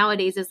like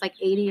nowadays is like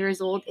 80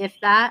 years old, if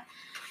that.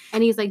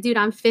 And he's like, dude,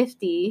 I'm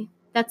 50.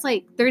 That's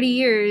like 30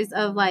 years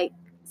of like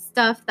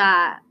stuff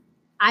that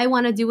I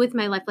want to do with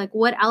my life. Like,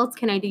 what else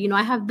can I do? You know,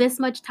 I have this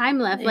much time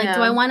left. Like,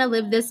 do Yeah. I want to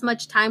live this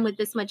much time with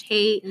this much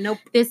hate, Nope.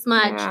 this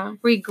much Yeah.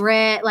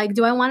 regret? Like,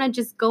 do I want to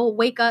just go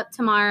wake up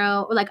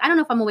tomorrow? Or like, I don't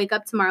know if I'm gonna wake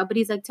up tomorrow, but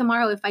he's like,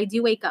 tomorrow, if I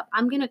do wake up,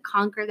 I'm gonna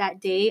conquer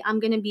that day. I'm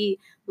gonna be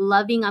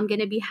loving. I'm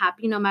gonna be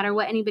happy no matter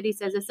what anybody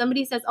says. If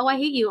somebody says, "Oh, I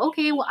hate you,"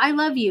 okay, well, I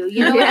love you. You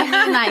know what I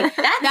mean? Like,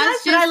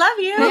 That's just, I love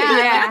you. yeah,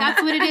 Yeah. like,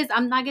 that's what it is.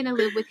 I'm not gonna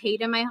live with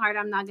hate in my heart.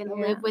 I'm not gonna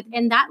Yeah. live with,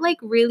 and that like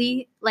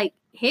really like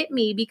hit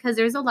me, because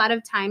there's a lot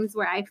of times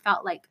where I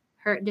felt like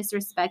hurt,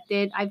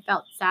 disrespected. I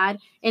felt sad,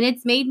 and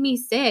it's made me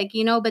sick,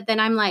 you know. But then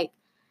I'm like,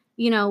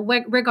 you know,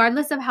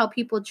 regardless of how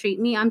people treat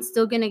me, I'm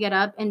still gonna get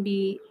up and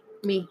be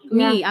Me.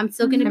 me. I'm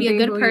still gonna And be a be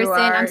good who you person.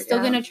 are, I'm still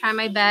yeah. gonna try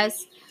my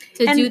best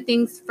to And- do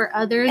things for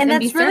others, And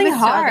be that's really service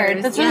to hard.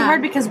 others. That's really Yeah.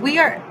 hard because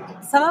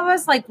some of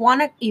us like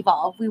want to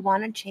evolve. We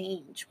want to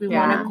change. We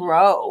want Yeah. to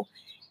grow.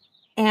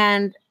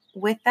 And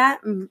with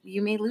that,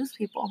 you may lose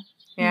people.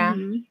 Yeah.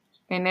 Mhm.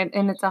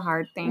 And it's a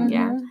hard thing.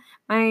 Yeah.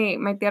 My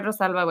tia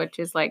Rosalba, which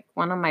is like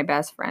one of my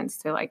best friends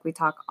too. Like we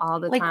talk all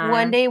the Like time.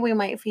 one day we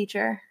might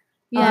feature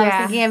I was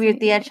Yeah. thinking of your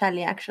tia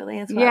Charlie, actually.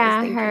 That's what I was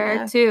Yeah, thinking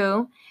her of.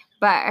 too.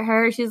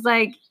 But she's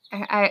like,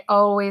 I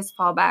always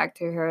fall back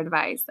to her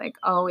advice. Like,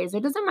 always.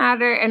 It doesn't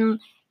matter. And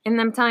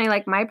I'm telling you,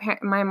 like,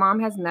 my mom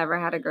has never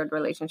had a good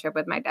relationship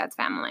with my dad's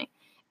family.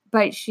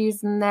 But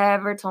she's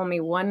never told me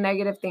one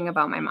negative thing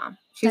about my mom.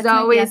 She's That's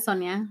always my tia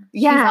Sonia.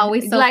 yeah, She's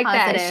always so like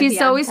positive. that. She's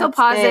yeah. always so That's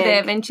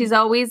positive, big. and she's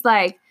always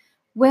like,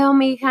 "Well,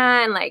 mija,"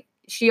 and like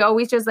she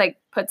always just like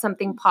put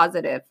something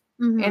positive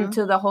Mhm.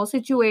 into the whole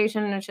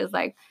situation, and she's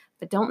like,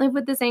 "But don't live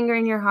with this anger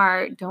in your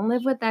heart. Don't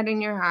live with that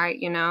in your heart.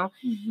 You know,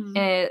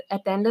 Mhm.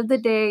 at the end of the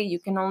day, you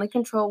can only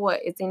control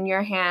what is in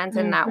your hands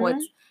and not Mhm.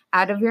 what's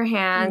out of your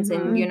hands,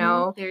 and you Mhm.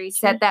 know, Very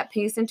set true. that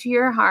peace into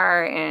your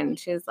heart." And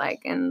she's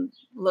like, "And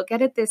look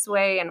at it this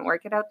way, and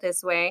work it out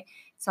this way."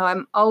 So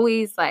I'm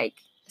always like,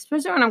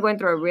 especially when I'm going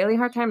through a really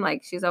hard time,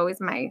 like she's always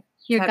my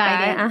Your cut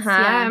guide, guidance.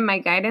 Yeah. my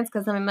guidance,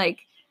 because I'm like,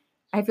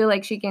 I feel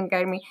like she can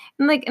guide me,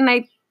 and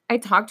I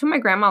talk to my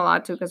grandma a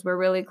lot too because we're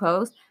really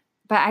close,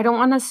 but I don't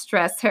want to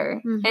stress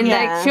her, Mhm. and Yeah.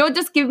 like she'll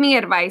just give me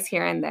advice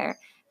here and there.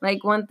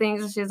 Like one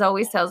thing she's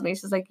always tells me,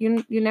 she's like,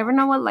 you never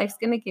know what life's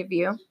gonna give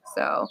you,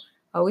 so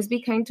always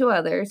be kind to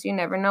others. You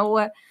never know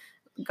what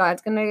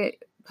God's gonna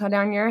put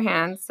on your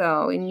hands,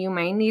 so and you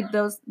might need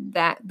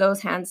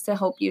those hands to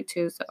help you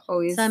too. So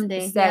always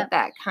Someday, set yep.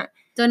 that kind.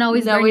 Don't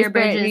always burn your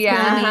bridges. 'Cause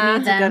yeah, you may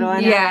need that's a good them.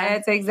 one. Yeah,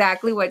 it's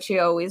exactly what she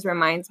always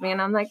reminds me,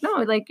 and I'm like, no,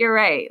 like you're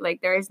right.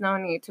 Like there is no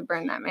need to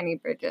burn that many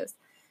bridges,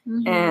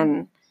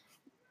 Mhm.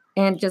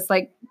 and just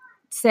like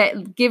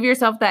give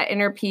yourself that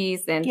inner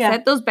peace and Yeah.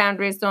 set those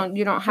boundaries.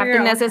 You don't For have your to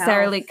own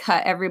necessarily health.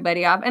 cut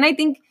everybody off. And I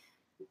think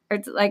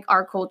it's like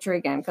our culture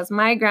again, because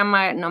my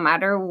grandma, no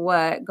matter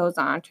what goes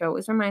on, she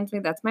always reminds me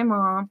that's my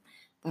mom,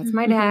 that's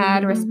my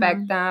dad,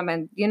 respect them,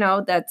 and you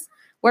know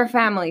we're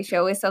family. She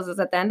always tells us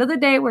at the end of the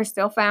day we're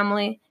still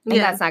family, and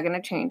Yeah. that's not going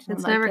to change. And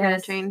It's I'm never gonna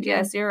yes, change, yeah.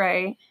 Yes, you're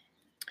right.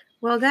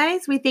 Well,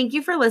 guys, we thank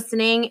you for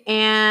listening.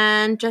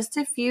 And just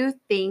a few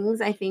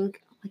things, I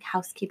think, like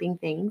housekeeping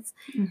things.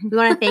 We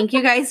want to thank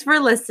you guys for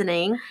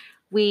listening.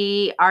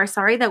 We are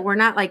sorry that we're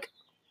not like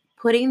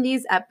putting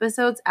these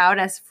episodes out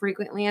as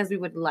frequently as we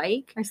would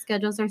like. Our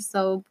schedules are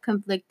so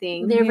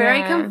conflicting. They're very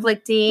Yeah.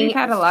 conflicting. We've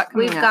had a lot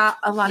coming We've up. got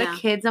a lot Yeah. of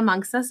kids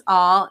amongst us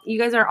all. You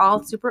guys are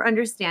all super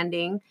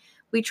understanding.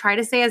 We try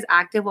to stay as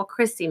active. Well,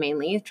 Christy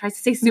mainly tries to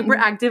stay super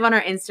active on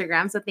our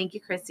Instagram. So thank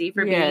you, Christy,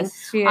 for being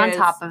she on is.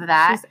 top of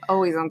that. She's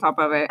always on top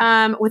of it.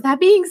 With that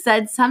being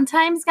said,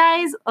 sometimes,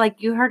 guys,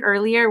 like you heard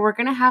earlier, we're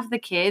gonna have the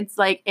kids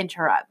like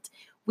interrupt.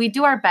 We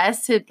do our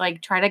best to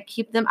like try to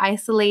keep them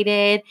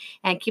isolated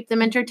and keep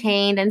them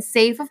entertained and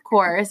safe, of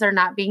course. They're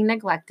not being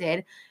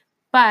neglected.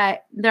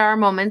 But there are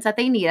moments that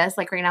they need us.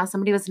 Like right now,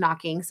 somebody was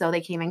knocking, so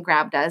they came and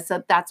grabbed us.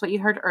 So that's what you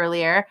heard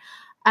earlier.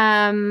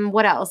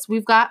 What else?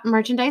 We've got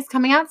merchandise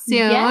coming out soon.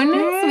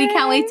 Yes, we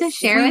can't wait to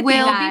share We with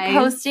will you guys. be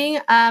posting,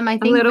 I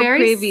think, little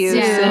very preview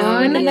soon.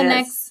 soon in the Yes.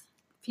 next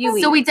few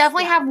weeks. So we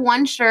definitely have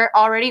one shirt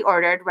already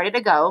ordered, ready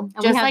to go. And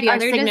we Just have like the our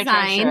other signature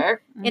design.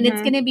 shirt. And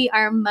it's going to be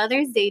our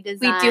Mother's Day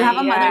design. We do have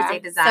a Mother's Day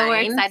design. So we're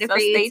excited So for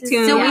you stay to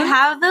tuned. So see. we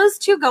have those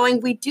two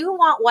going. We do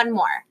want one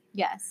more,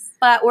 Yes.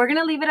 but we're going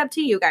to leave it up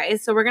to you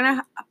guys. So we're going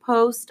to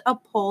post a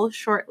poll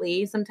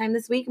shortly, sometime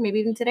this week, maybe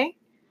even today.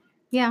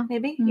 Yeah.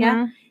 Maybe. Mhm.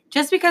 Yeah.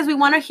 Just because we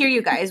want to hear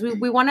you guys.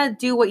 We want to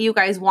do what you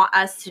guys want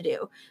us to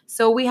do.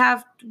 So we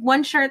have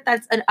one shirt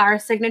that's our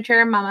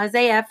signature Mama's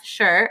AF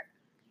shirt.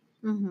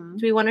 Mm-hmm.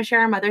 Do we want to share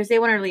our Mother's Day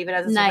one or leave it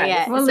as a Not surprise?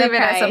 yet. We'll leave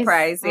it as a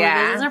surprise. Well, it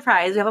is Yeah. a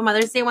surprise. We have a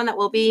Mother's Day one that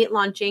will be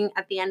launching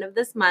at the end of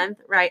this month,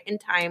 right in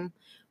time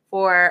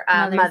for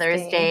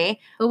Mother's Day.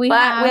 But we we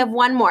have have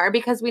one more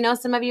because we know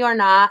some of you are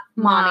not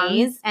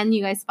mommies. and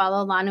you guys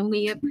follow along, and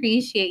we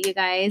appreciate you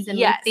guys, and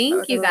Yes. we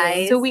thank you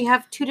guys. So we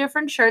have two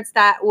different shirts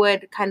that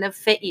would kind of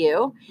fit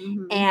you,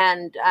 Mhm.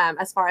 and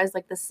as far as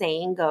like the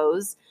saying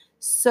goes.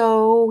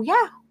 So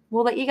yeah,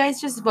 we'll let you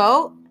guys just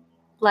vote.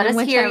 Let And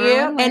us hear whichever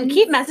you one and wins.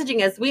 keep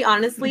messaging us. We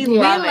honestly we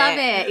love love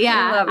it.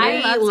 Yeah, love I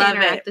it. love to Love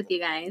interact it. with you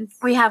guys.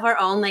 We have our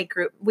own like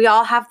group. We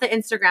all have the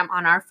Instagram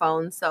on our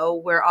phone, so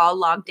we're all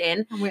logged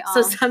in. And we all,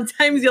 So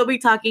sometimes you'll be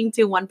talking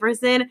to one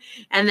person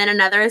and then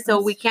another,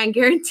 so we can't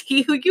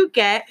guarantee who you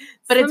get,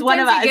 but it's one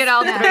of Sometimes us. you get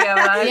all three of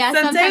us. Yeah,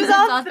 sometimes it's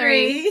all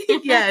three.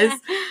 Yes.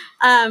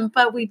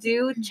 But we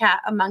do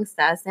chat amongst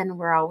us, and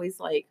we're always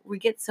like, we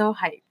get so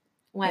hyped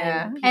when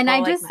Yeah. people, and I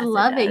like, just message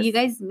love it. us. You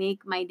guys make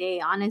my day,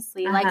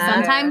 honestly. Like Uh-huh.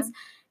 sometimes,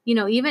 you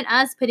know, even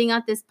us putting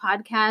out this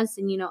podcast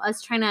and, you know, us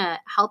trying to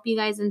help you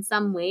guys in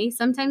some way,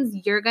 sometimes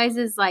your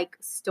guys' like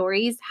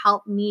stories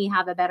help me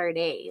have a better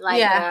day. Like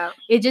Yeah.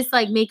 it just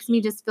like makes me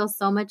just feel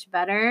so much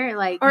better.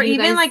 Like Or you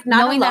even, guys like, not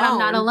knowing that I'm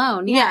not alone.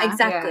 alone. Yeah, Yeah,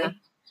 exactly. Yeah.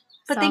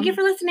 But So- thank you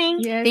for listening.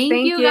 Yes, Thank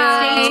you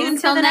guys. Stay tuned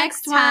for Till the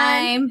next next one.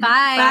 time. Bye.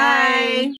 Bye.